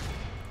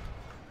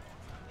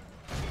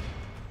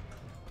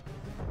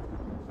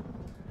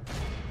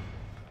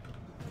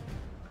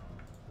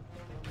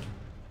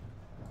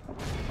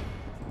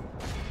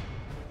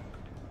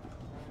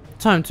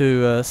 Time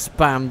to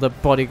spam the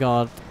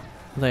bodyguard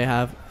they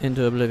have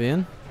into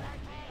oblivion.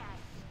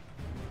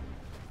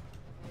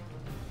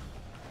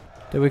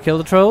 Did we kill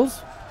the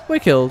trolls? We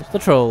killed the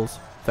trolls.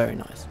 Very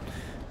nice.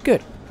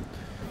 Good.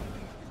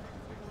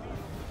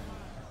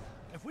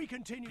 If we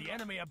continue, the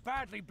enemy are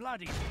badly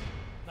bloodied.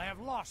 They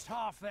have lost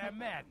half their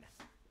men.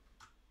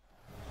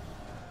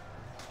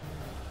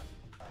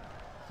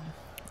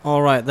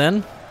 Alright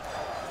then.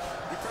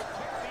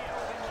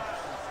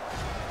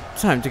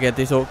 Time to get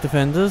these orc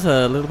defenders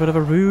a little bit of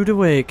a rude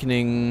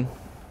awakening.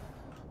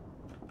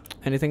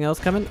 Anything else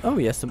coming? Oh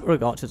yes, some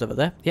orc archers over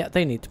there. Yeah,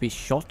 they need to be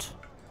shot.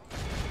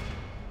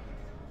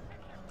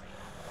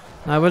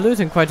 Now we're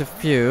losing quite a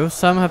few.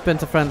 Some have been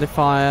to friendly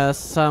fire,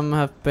 some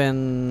have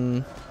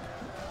been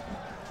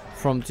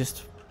from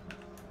just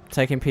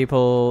taking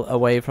people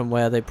away from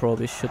where they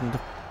probably shouldn't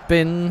have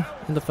been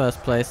in the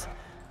first place.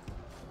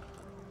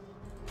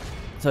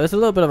 So it's a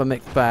little bit of a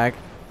mixed bag.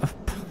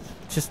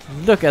 Just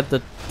look at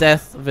the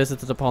death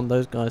visited upon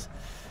those guys.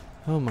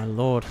 Oh my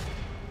lord.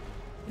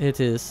 It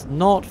is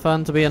not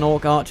fun to be an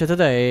orc archer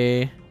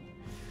today.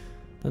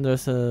 Then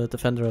there's a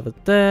defender over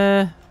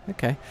there.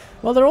 Okay.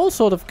 Well, they're all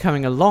sort of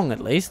coming along at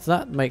least.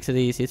 That makes it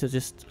easy to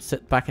just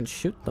sit back and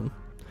shoot them.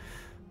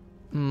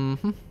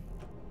 Mm-hmm.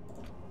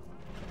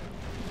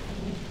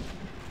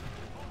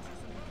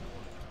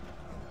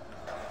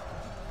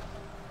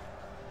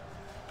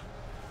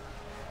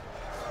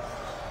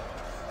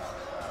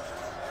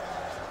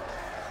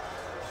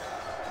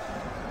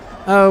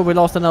 Oh, we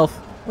lost an elf.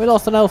 We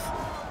lost an elf.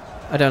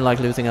 I don't like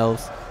losing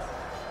elves.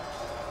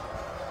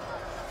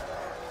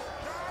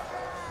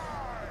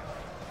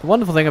 The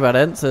wonderful thing about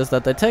Ents is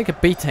that they take a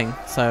beating,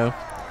 so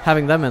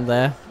having them in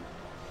there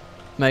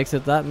makes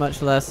it that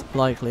much less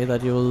likely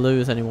that you will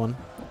lose anyone.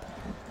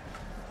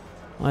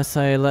 I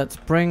say let's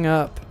bring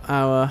up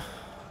our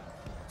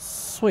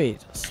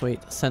sweet,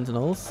 sweet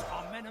sentinels.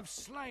 Our men have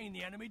slain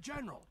the enemy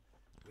general.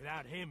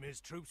 Without him,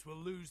 his troops will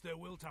lose their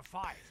will to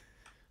fight.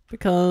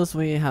 Because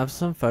we have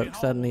some folks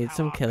that need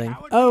some killing.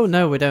 Oh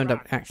no, we don't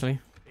actually.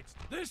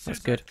 That's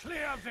good.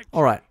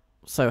 Alright,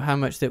 so how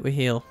much did we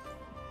heal?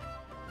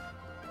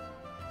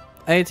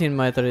 18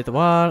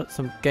 territoire,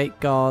 some gate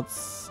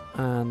guards,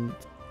 and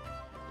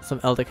some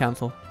Elder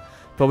Council.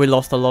 But we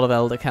lost a lot of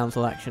Elder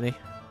Council actually.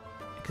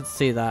 You can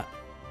see that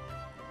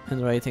in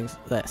the ratings.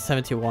 There,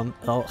 71.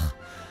 Ugh.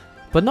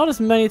 But not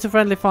as many to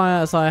friendly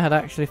fire as I had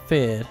actually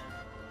feared.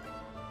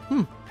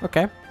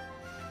 Okay.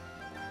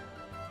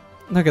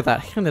 Look at that,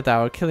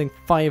 Highkness killing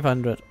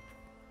 500.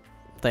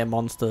 They're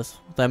monsters.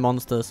 They're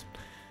monsters.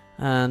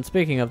 And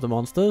speaking of the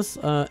monsters,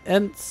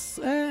 Ents,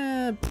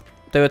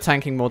 they were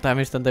tanking more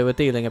damage than they were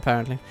dealing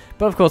apparently.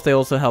 But of course they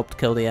also helped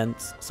kill the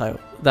Ents, so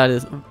that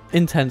is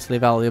intensely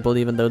valuable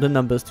even though the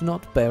numbers do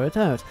not bear it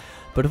out.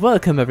 But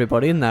welcome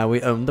everybody, now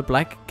we own the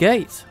Black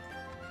Gate.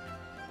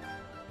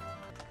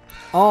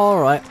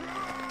 Alright.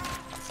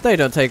 They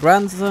don't take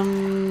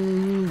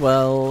ransom,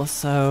 well,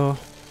 so...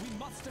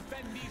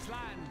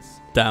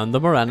 down the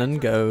Morannon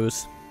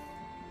goes.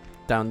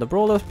 Down the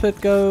Brawler's Pit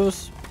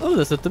goes. Oh,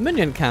 there's a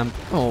Dominion camp.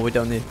 Oh, we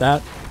don't need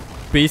that.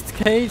 Beast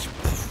Cage?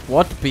 Pff,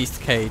 what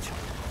Beast Cage?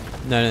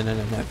 No, no,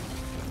 no, no, no.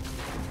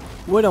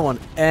 We don't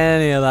want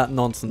any of that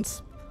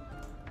nonsense.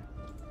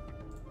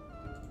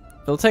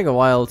 It'll take a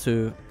while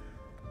to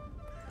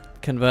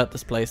convert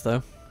this place,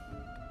 though.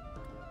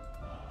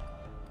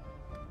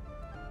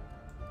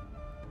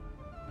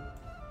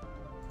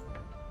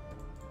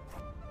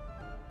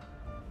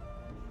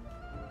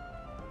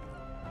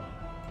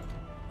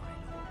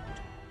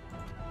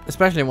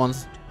 Especially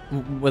ones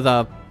with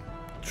our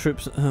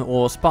troops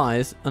or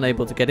spies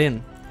unable to get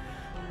in.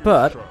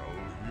 But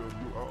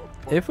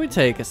if we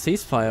take a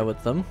ceasefire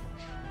with them,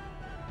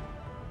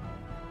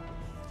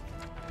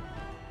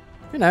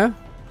 you know,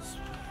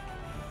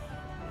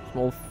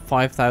 small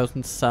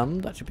 5,000 sum,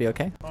 that should be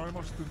okay.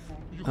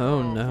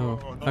 Oh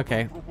no.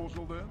 Okay.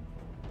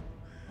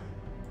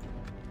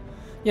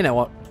 You know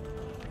what?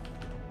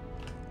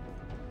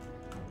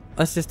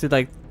 Let's just do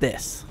like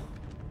this.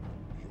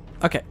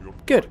 Okay,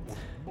 good.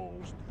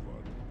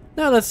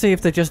 Now let's see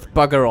if they just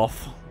bugger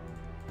off.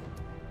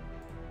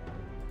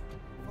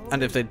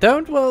 And if they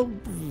don't, well,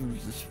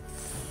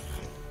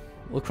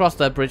 we'll cross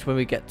that bridge when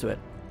we get to it.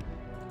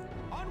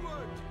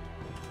 Onward!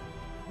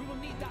 We will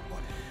need that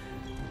one.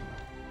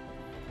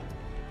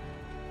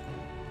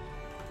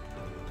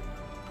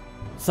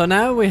 So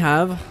now we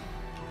have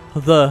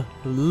the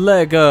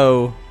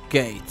Lego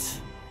Gate.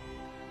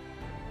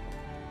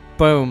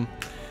 Boom.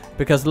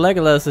 because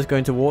Legolas is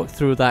going to walk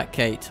through that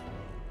gate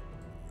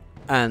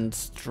and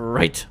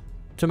straight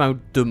to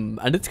Mount Doom,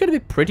 and it's going to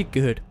be pretty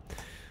good.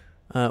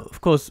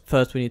 Of course,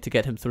 first we need to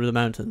get him through the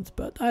mountains,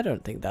 but I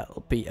don't think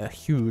that'll be a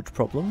huge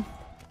problem.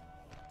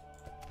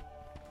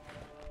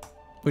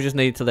 We just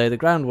need to lay the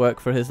groundwork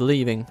for his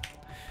leaving.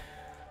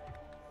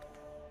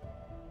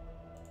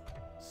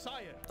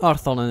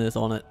 Arthonen is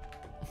on it.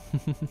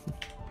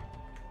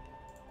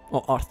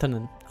 Or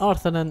Arthonen.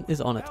 Arthonen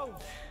is on it.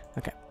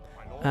 Okay.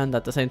 And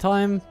at the same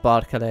time,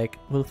 Barkaleg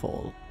will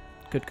fall.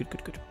 Good, good,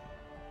 good, good.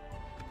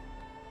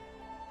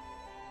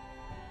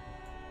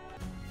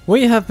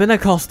 We have been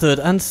accosted,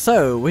 and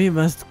so we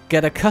must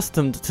get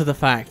accustomed to the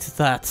fact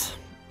that,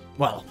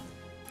 well,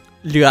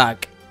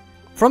 Luag,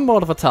 from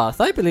Lord of a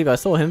Tarth, I believe I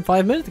saw him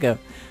 5 minutes ago.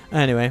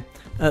 Anyway,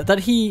 that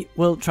he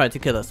will try to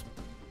kill us.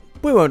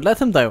 We won't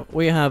let him though.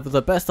 We have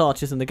the best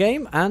archers in the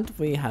game, and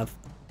we have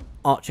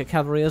archer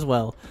cavalry as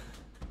well.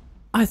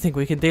 I think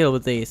we can deal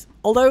with these,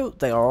 although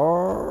they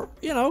are,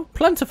 you know,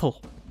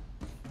 plentiful.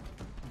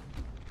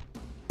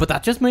 But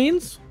that just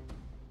means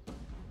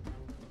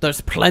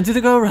there's plenty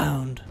to go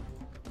around.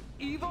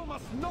 Evil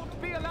must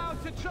not be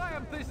allowed to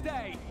triumph this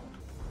day.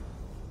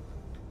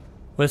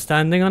 We're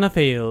standing on a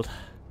field.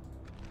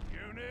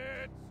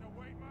 Units,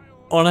 await my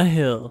orders. On a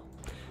hill.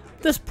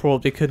 This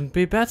probably couldn't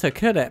be better,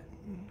 could it?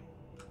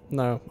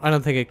 No, I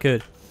don't think it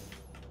could.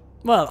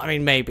 Well, I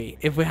mean, maybe.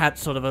 If we had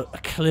sort of a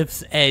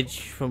cliff's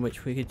edge from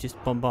which we could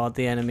just bombard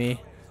the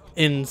enemy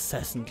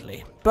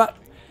incessantly. But,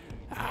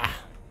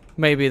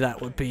 maybe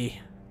that would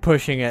be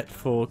pushing it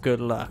for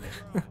good luck.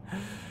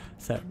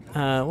 So,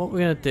 what we're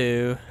going to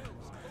do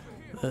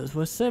is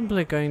we're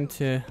simply going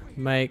to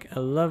make a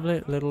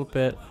lovely little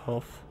bit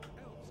of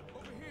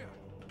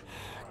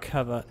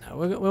cover. Now,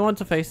 we want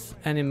to face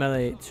any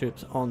melee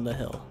troops on the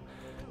hill.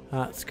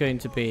 That's going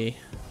to be...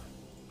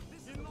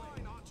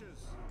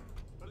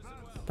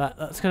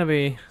 That's going to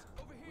be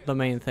the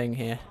main thing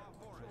here.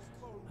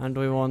 And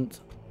we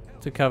want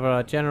to cover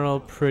our general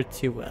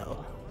pretty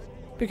well.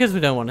 Because we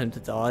don't want him to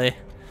die.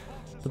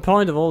 The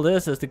point of all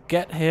this is to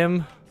get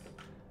him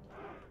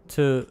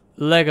to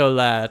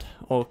Legolad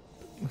or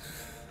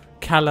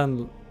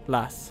Callan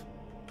Lass.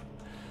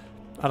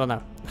 I don't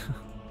know.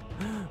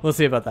 We'll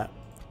see about that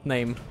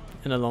name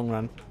in the long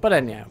run. But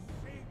anyhow.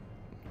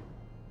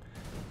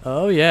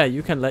 Oh yeah,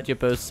 you can let your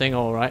bows sing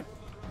alright.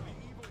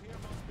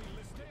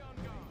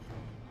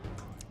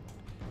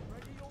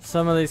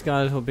 Some of these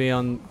guys will be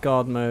on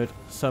guard mode,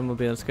 some will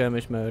be on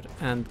skirmish mode,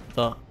 and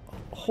the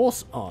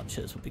horse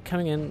archers will be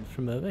coming in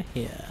from over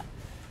here.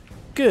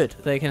 Good,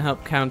 they can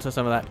help counter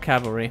some of that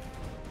cavalry.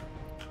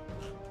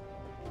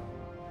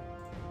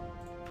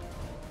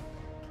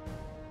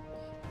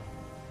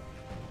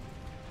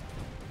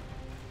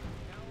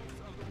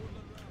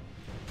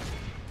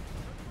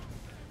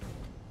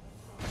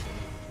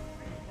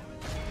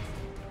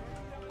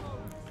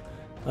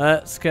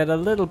 Let's get a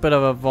little bit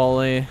of a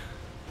volley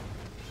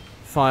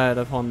fired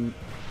upon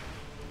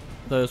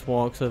those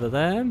walks over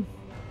there.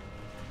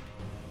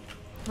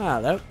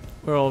 Hello,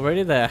 we're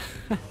already there.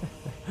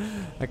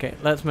 Okay,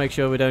 let's make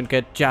sure we don't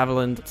get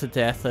javelined to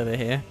death over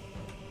here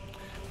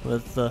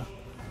with the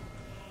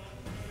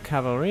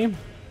cavalry.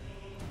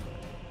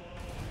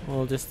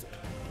 We'll just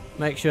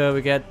make sure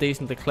we get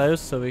decently close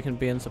so we can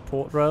be in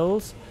support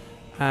roles,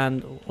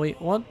 and we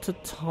want to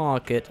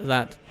target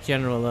that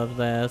general of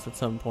theirs at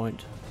some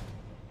point.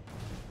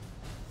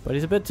 But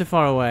he's a bit too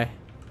far away.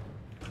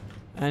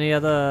 Any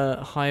other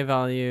high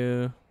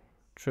value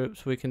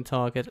troops we can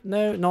target?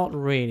 No, not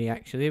really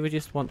actually. We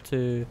just want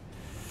to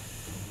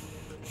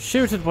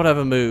shoot at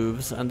whatever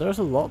moves, and there's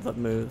a lot that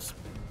moves.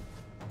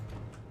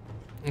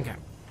 Okay.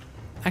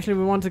 Actually,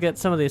 we want to get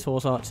some of these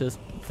horse archers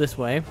this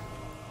way.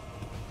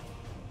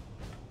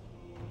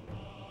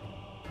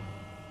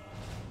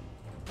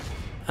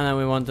 And then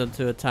we want them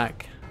to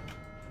attack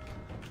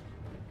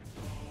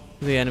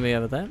the enemy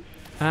over there.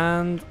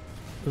 And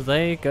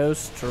they go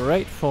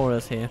straight for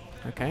us here.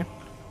 Okay.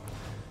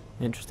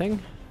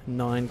 Interesting.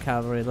 9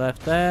 cavalry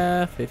left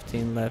there.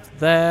 15 left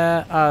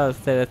there.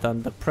 They're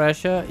under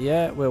pressure.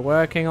 Yeah, we're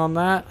working on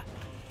that.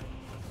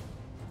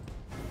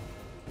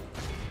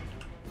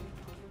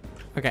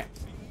 Okay.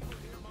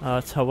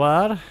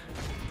 Tawar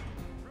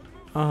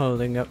are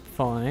holding up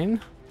fine.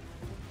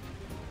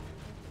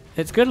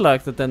 It's good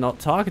luck that they're not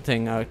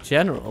targeting our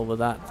general with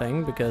that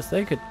thing, because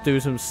they could do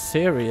some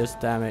serious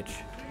damage.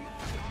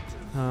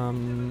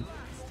 Okay.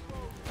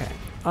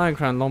 Iron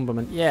Crown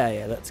Lumberman.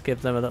 Yeah, let's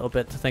give them a little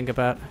bit to think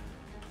about.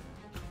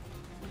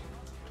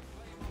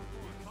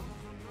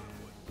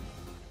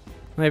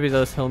 Maybe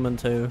those hillmen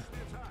too.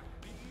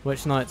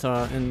 Which knights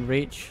are in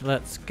reach?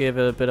 Let's give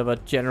it a bit of a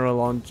general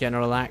on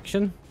general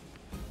action.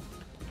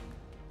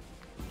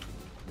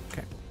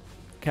 Okay.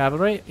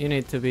 Cavalry, you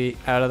need to be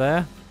out of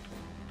there.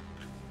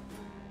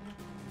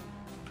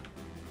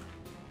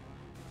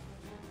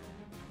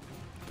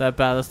 Their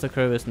ballista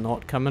crew is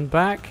not coming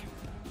back.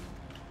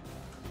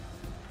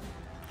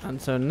 And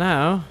so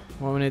now,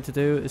 what we need to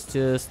do is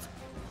just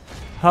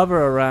hover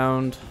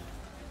around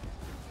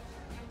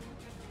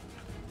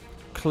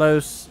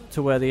close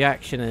to where the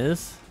action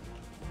is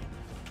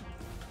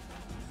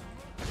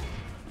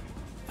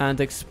and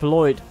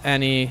exploit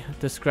any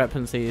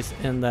discrepancies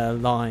in their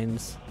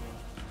lines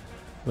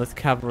with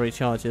cavalry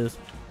charges.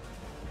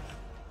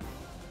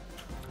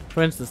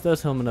 For instance,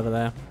 those hillmen over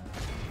there.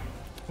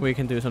 We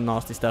can do some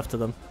nasty stuff to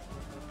them.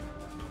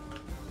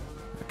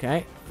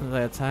 Okay,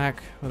 they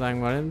attack with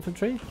Angmar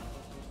infantry.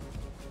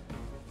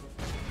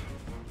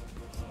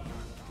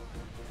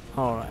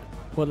 Alright,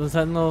 Woodland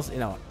Sentinels, you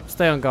know what,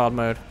 stay on guard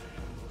mode.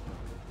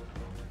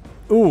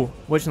 Ooh,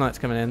 Witch Knight's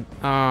coming in.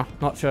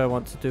 Not sure I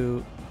want to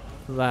do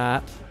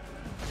that.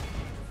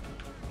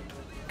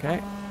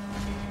 Okay.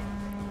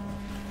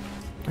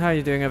 How are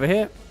you doing over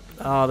here?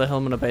 Oh, the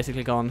hillmen are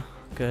basically gone.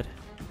 Good.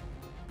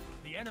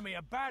 The enemy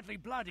are badly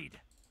bloodied.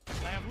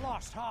 They have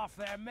lost half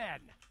their men.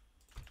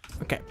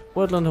 Okay,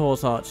 Woodland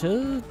Horse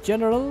Archers,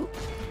 General,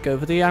 go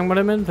for the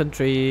Angmar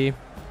infantry.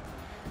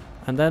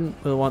 And then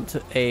we'll want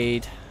to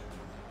aid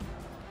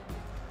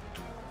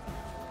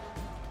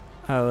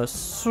our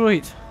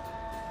sweet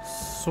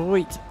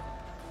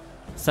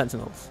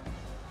Sentinels.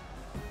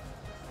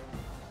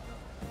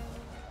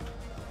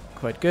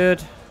 Quite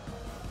good.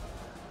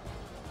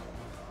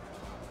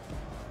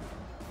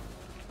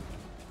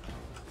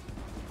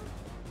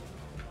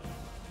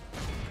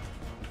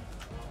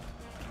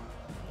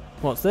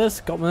 What's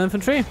this? Got my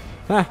infantry?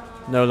 Ah,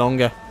 no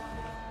longer.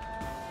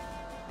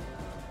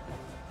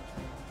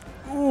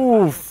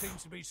 Oof.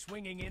 Seems to be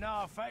swinging in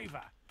our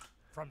favor.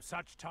 From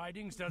such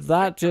tidings does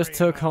That just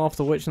victory took half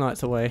the Witch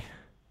Knights away.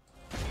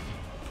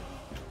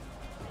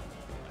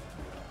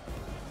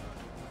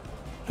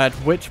 At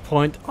which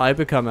point I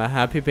become a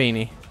happy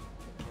beanie.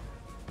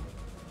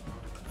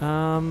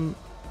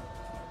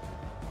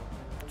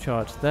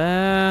 Charge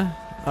there.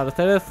 Out of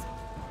 30th.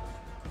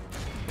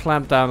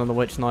 Clamp down on the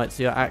Witch Knights.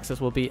 Your access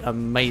will be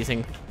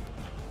amazing.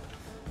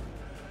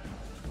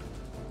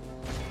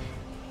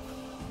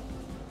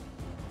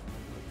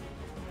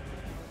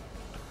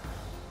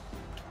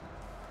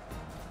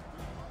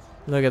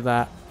 Look at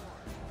that.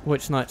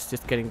 Witch Knight's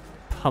just getting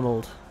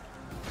pummeled.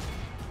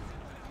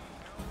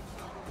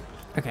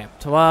 Okay,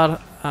 Tawar,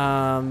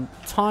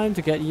 time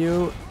to get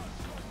you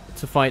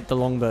to fight the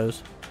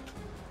longbows.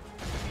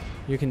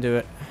 You can do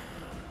it.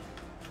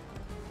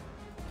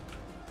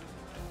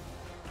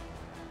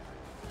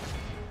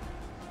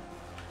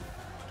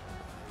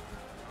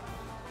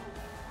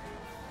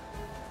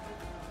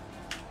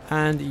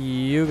 And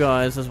you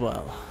guys as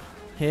well.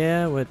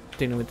 Here we're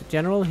dealing with the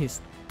general.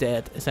 He's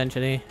dead,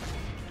 essentially.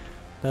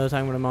 Those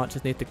Angmar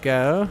marchers need to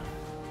go.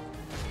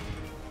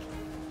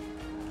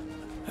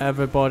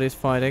 Everybody's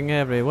fighting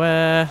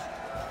everywhere.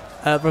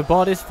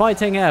 Everybody's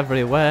fighting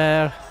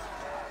everywhere.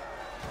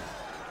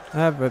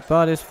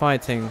 Everybody's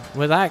fighting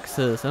with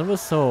axes and with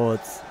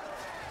swords.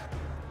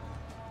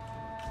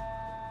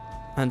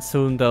 And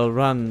soon they'll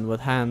run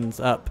with hands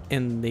up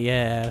in the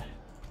air.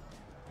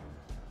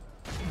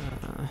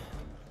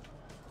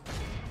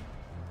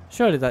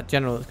 Surely that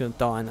general is going to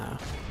die now.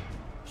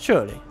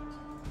 Surely.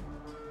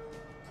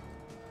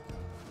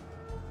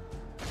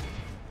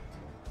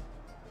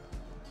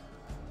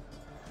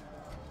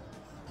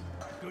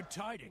 Good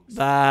tidings.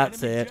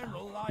 That's Enemy it.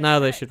 general lies Now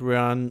they dead. should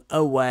run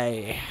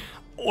away.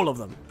 All of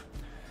them.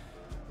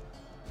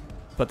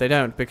 But they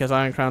don't, because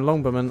Iron Crown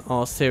Longbowmen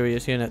are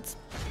serious units.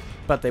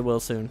 But they will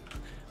soon.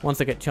 Once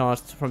they get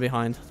charged from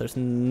behind, there's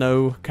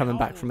no coming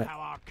back from it. How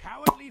our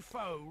cowardly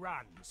foe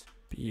runs.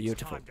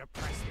 Beautiful. It's time to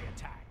press the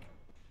attack.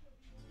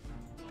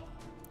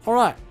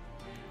 Alright.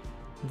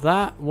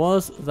 That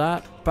was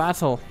that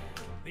battle.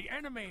 The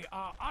enemy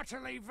are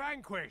utterly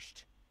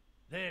vanquished.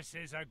 This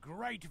is a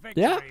great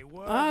victory. Yeah,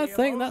 worthy I of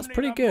think that's only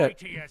pretty the good.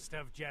 mightiest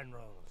of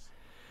generals.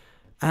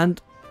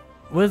 And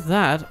with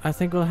that, I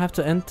think we'll have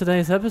to end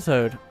today's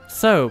episode.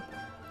 So,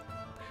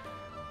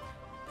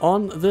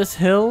 on this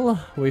hill,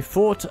 we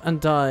fought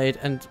and died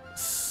and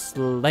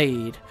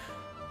slayed.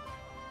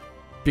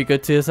 Be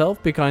good to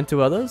yourself, be kind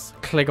to others,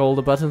 click all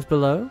the buttons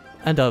below,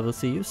 and I will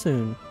see you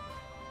soon.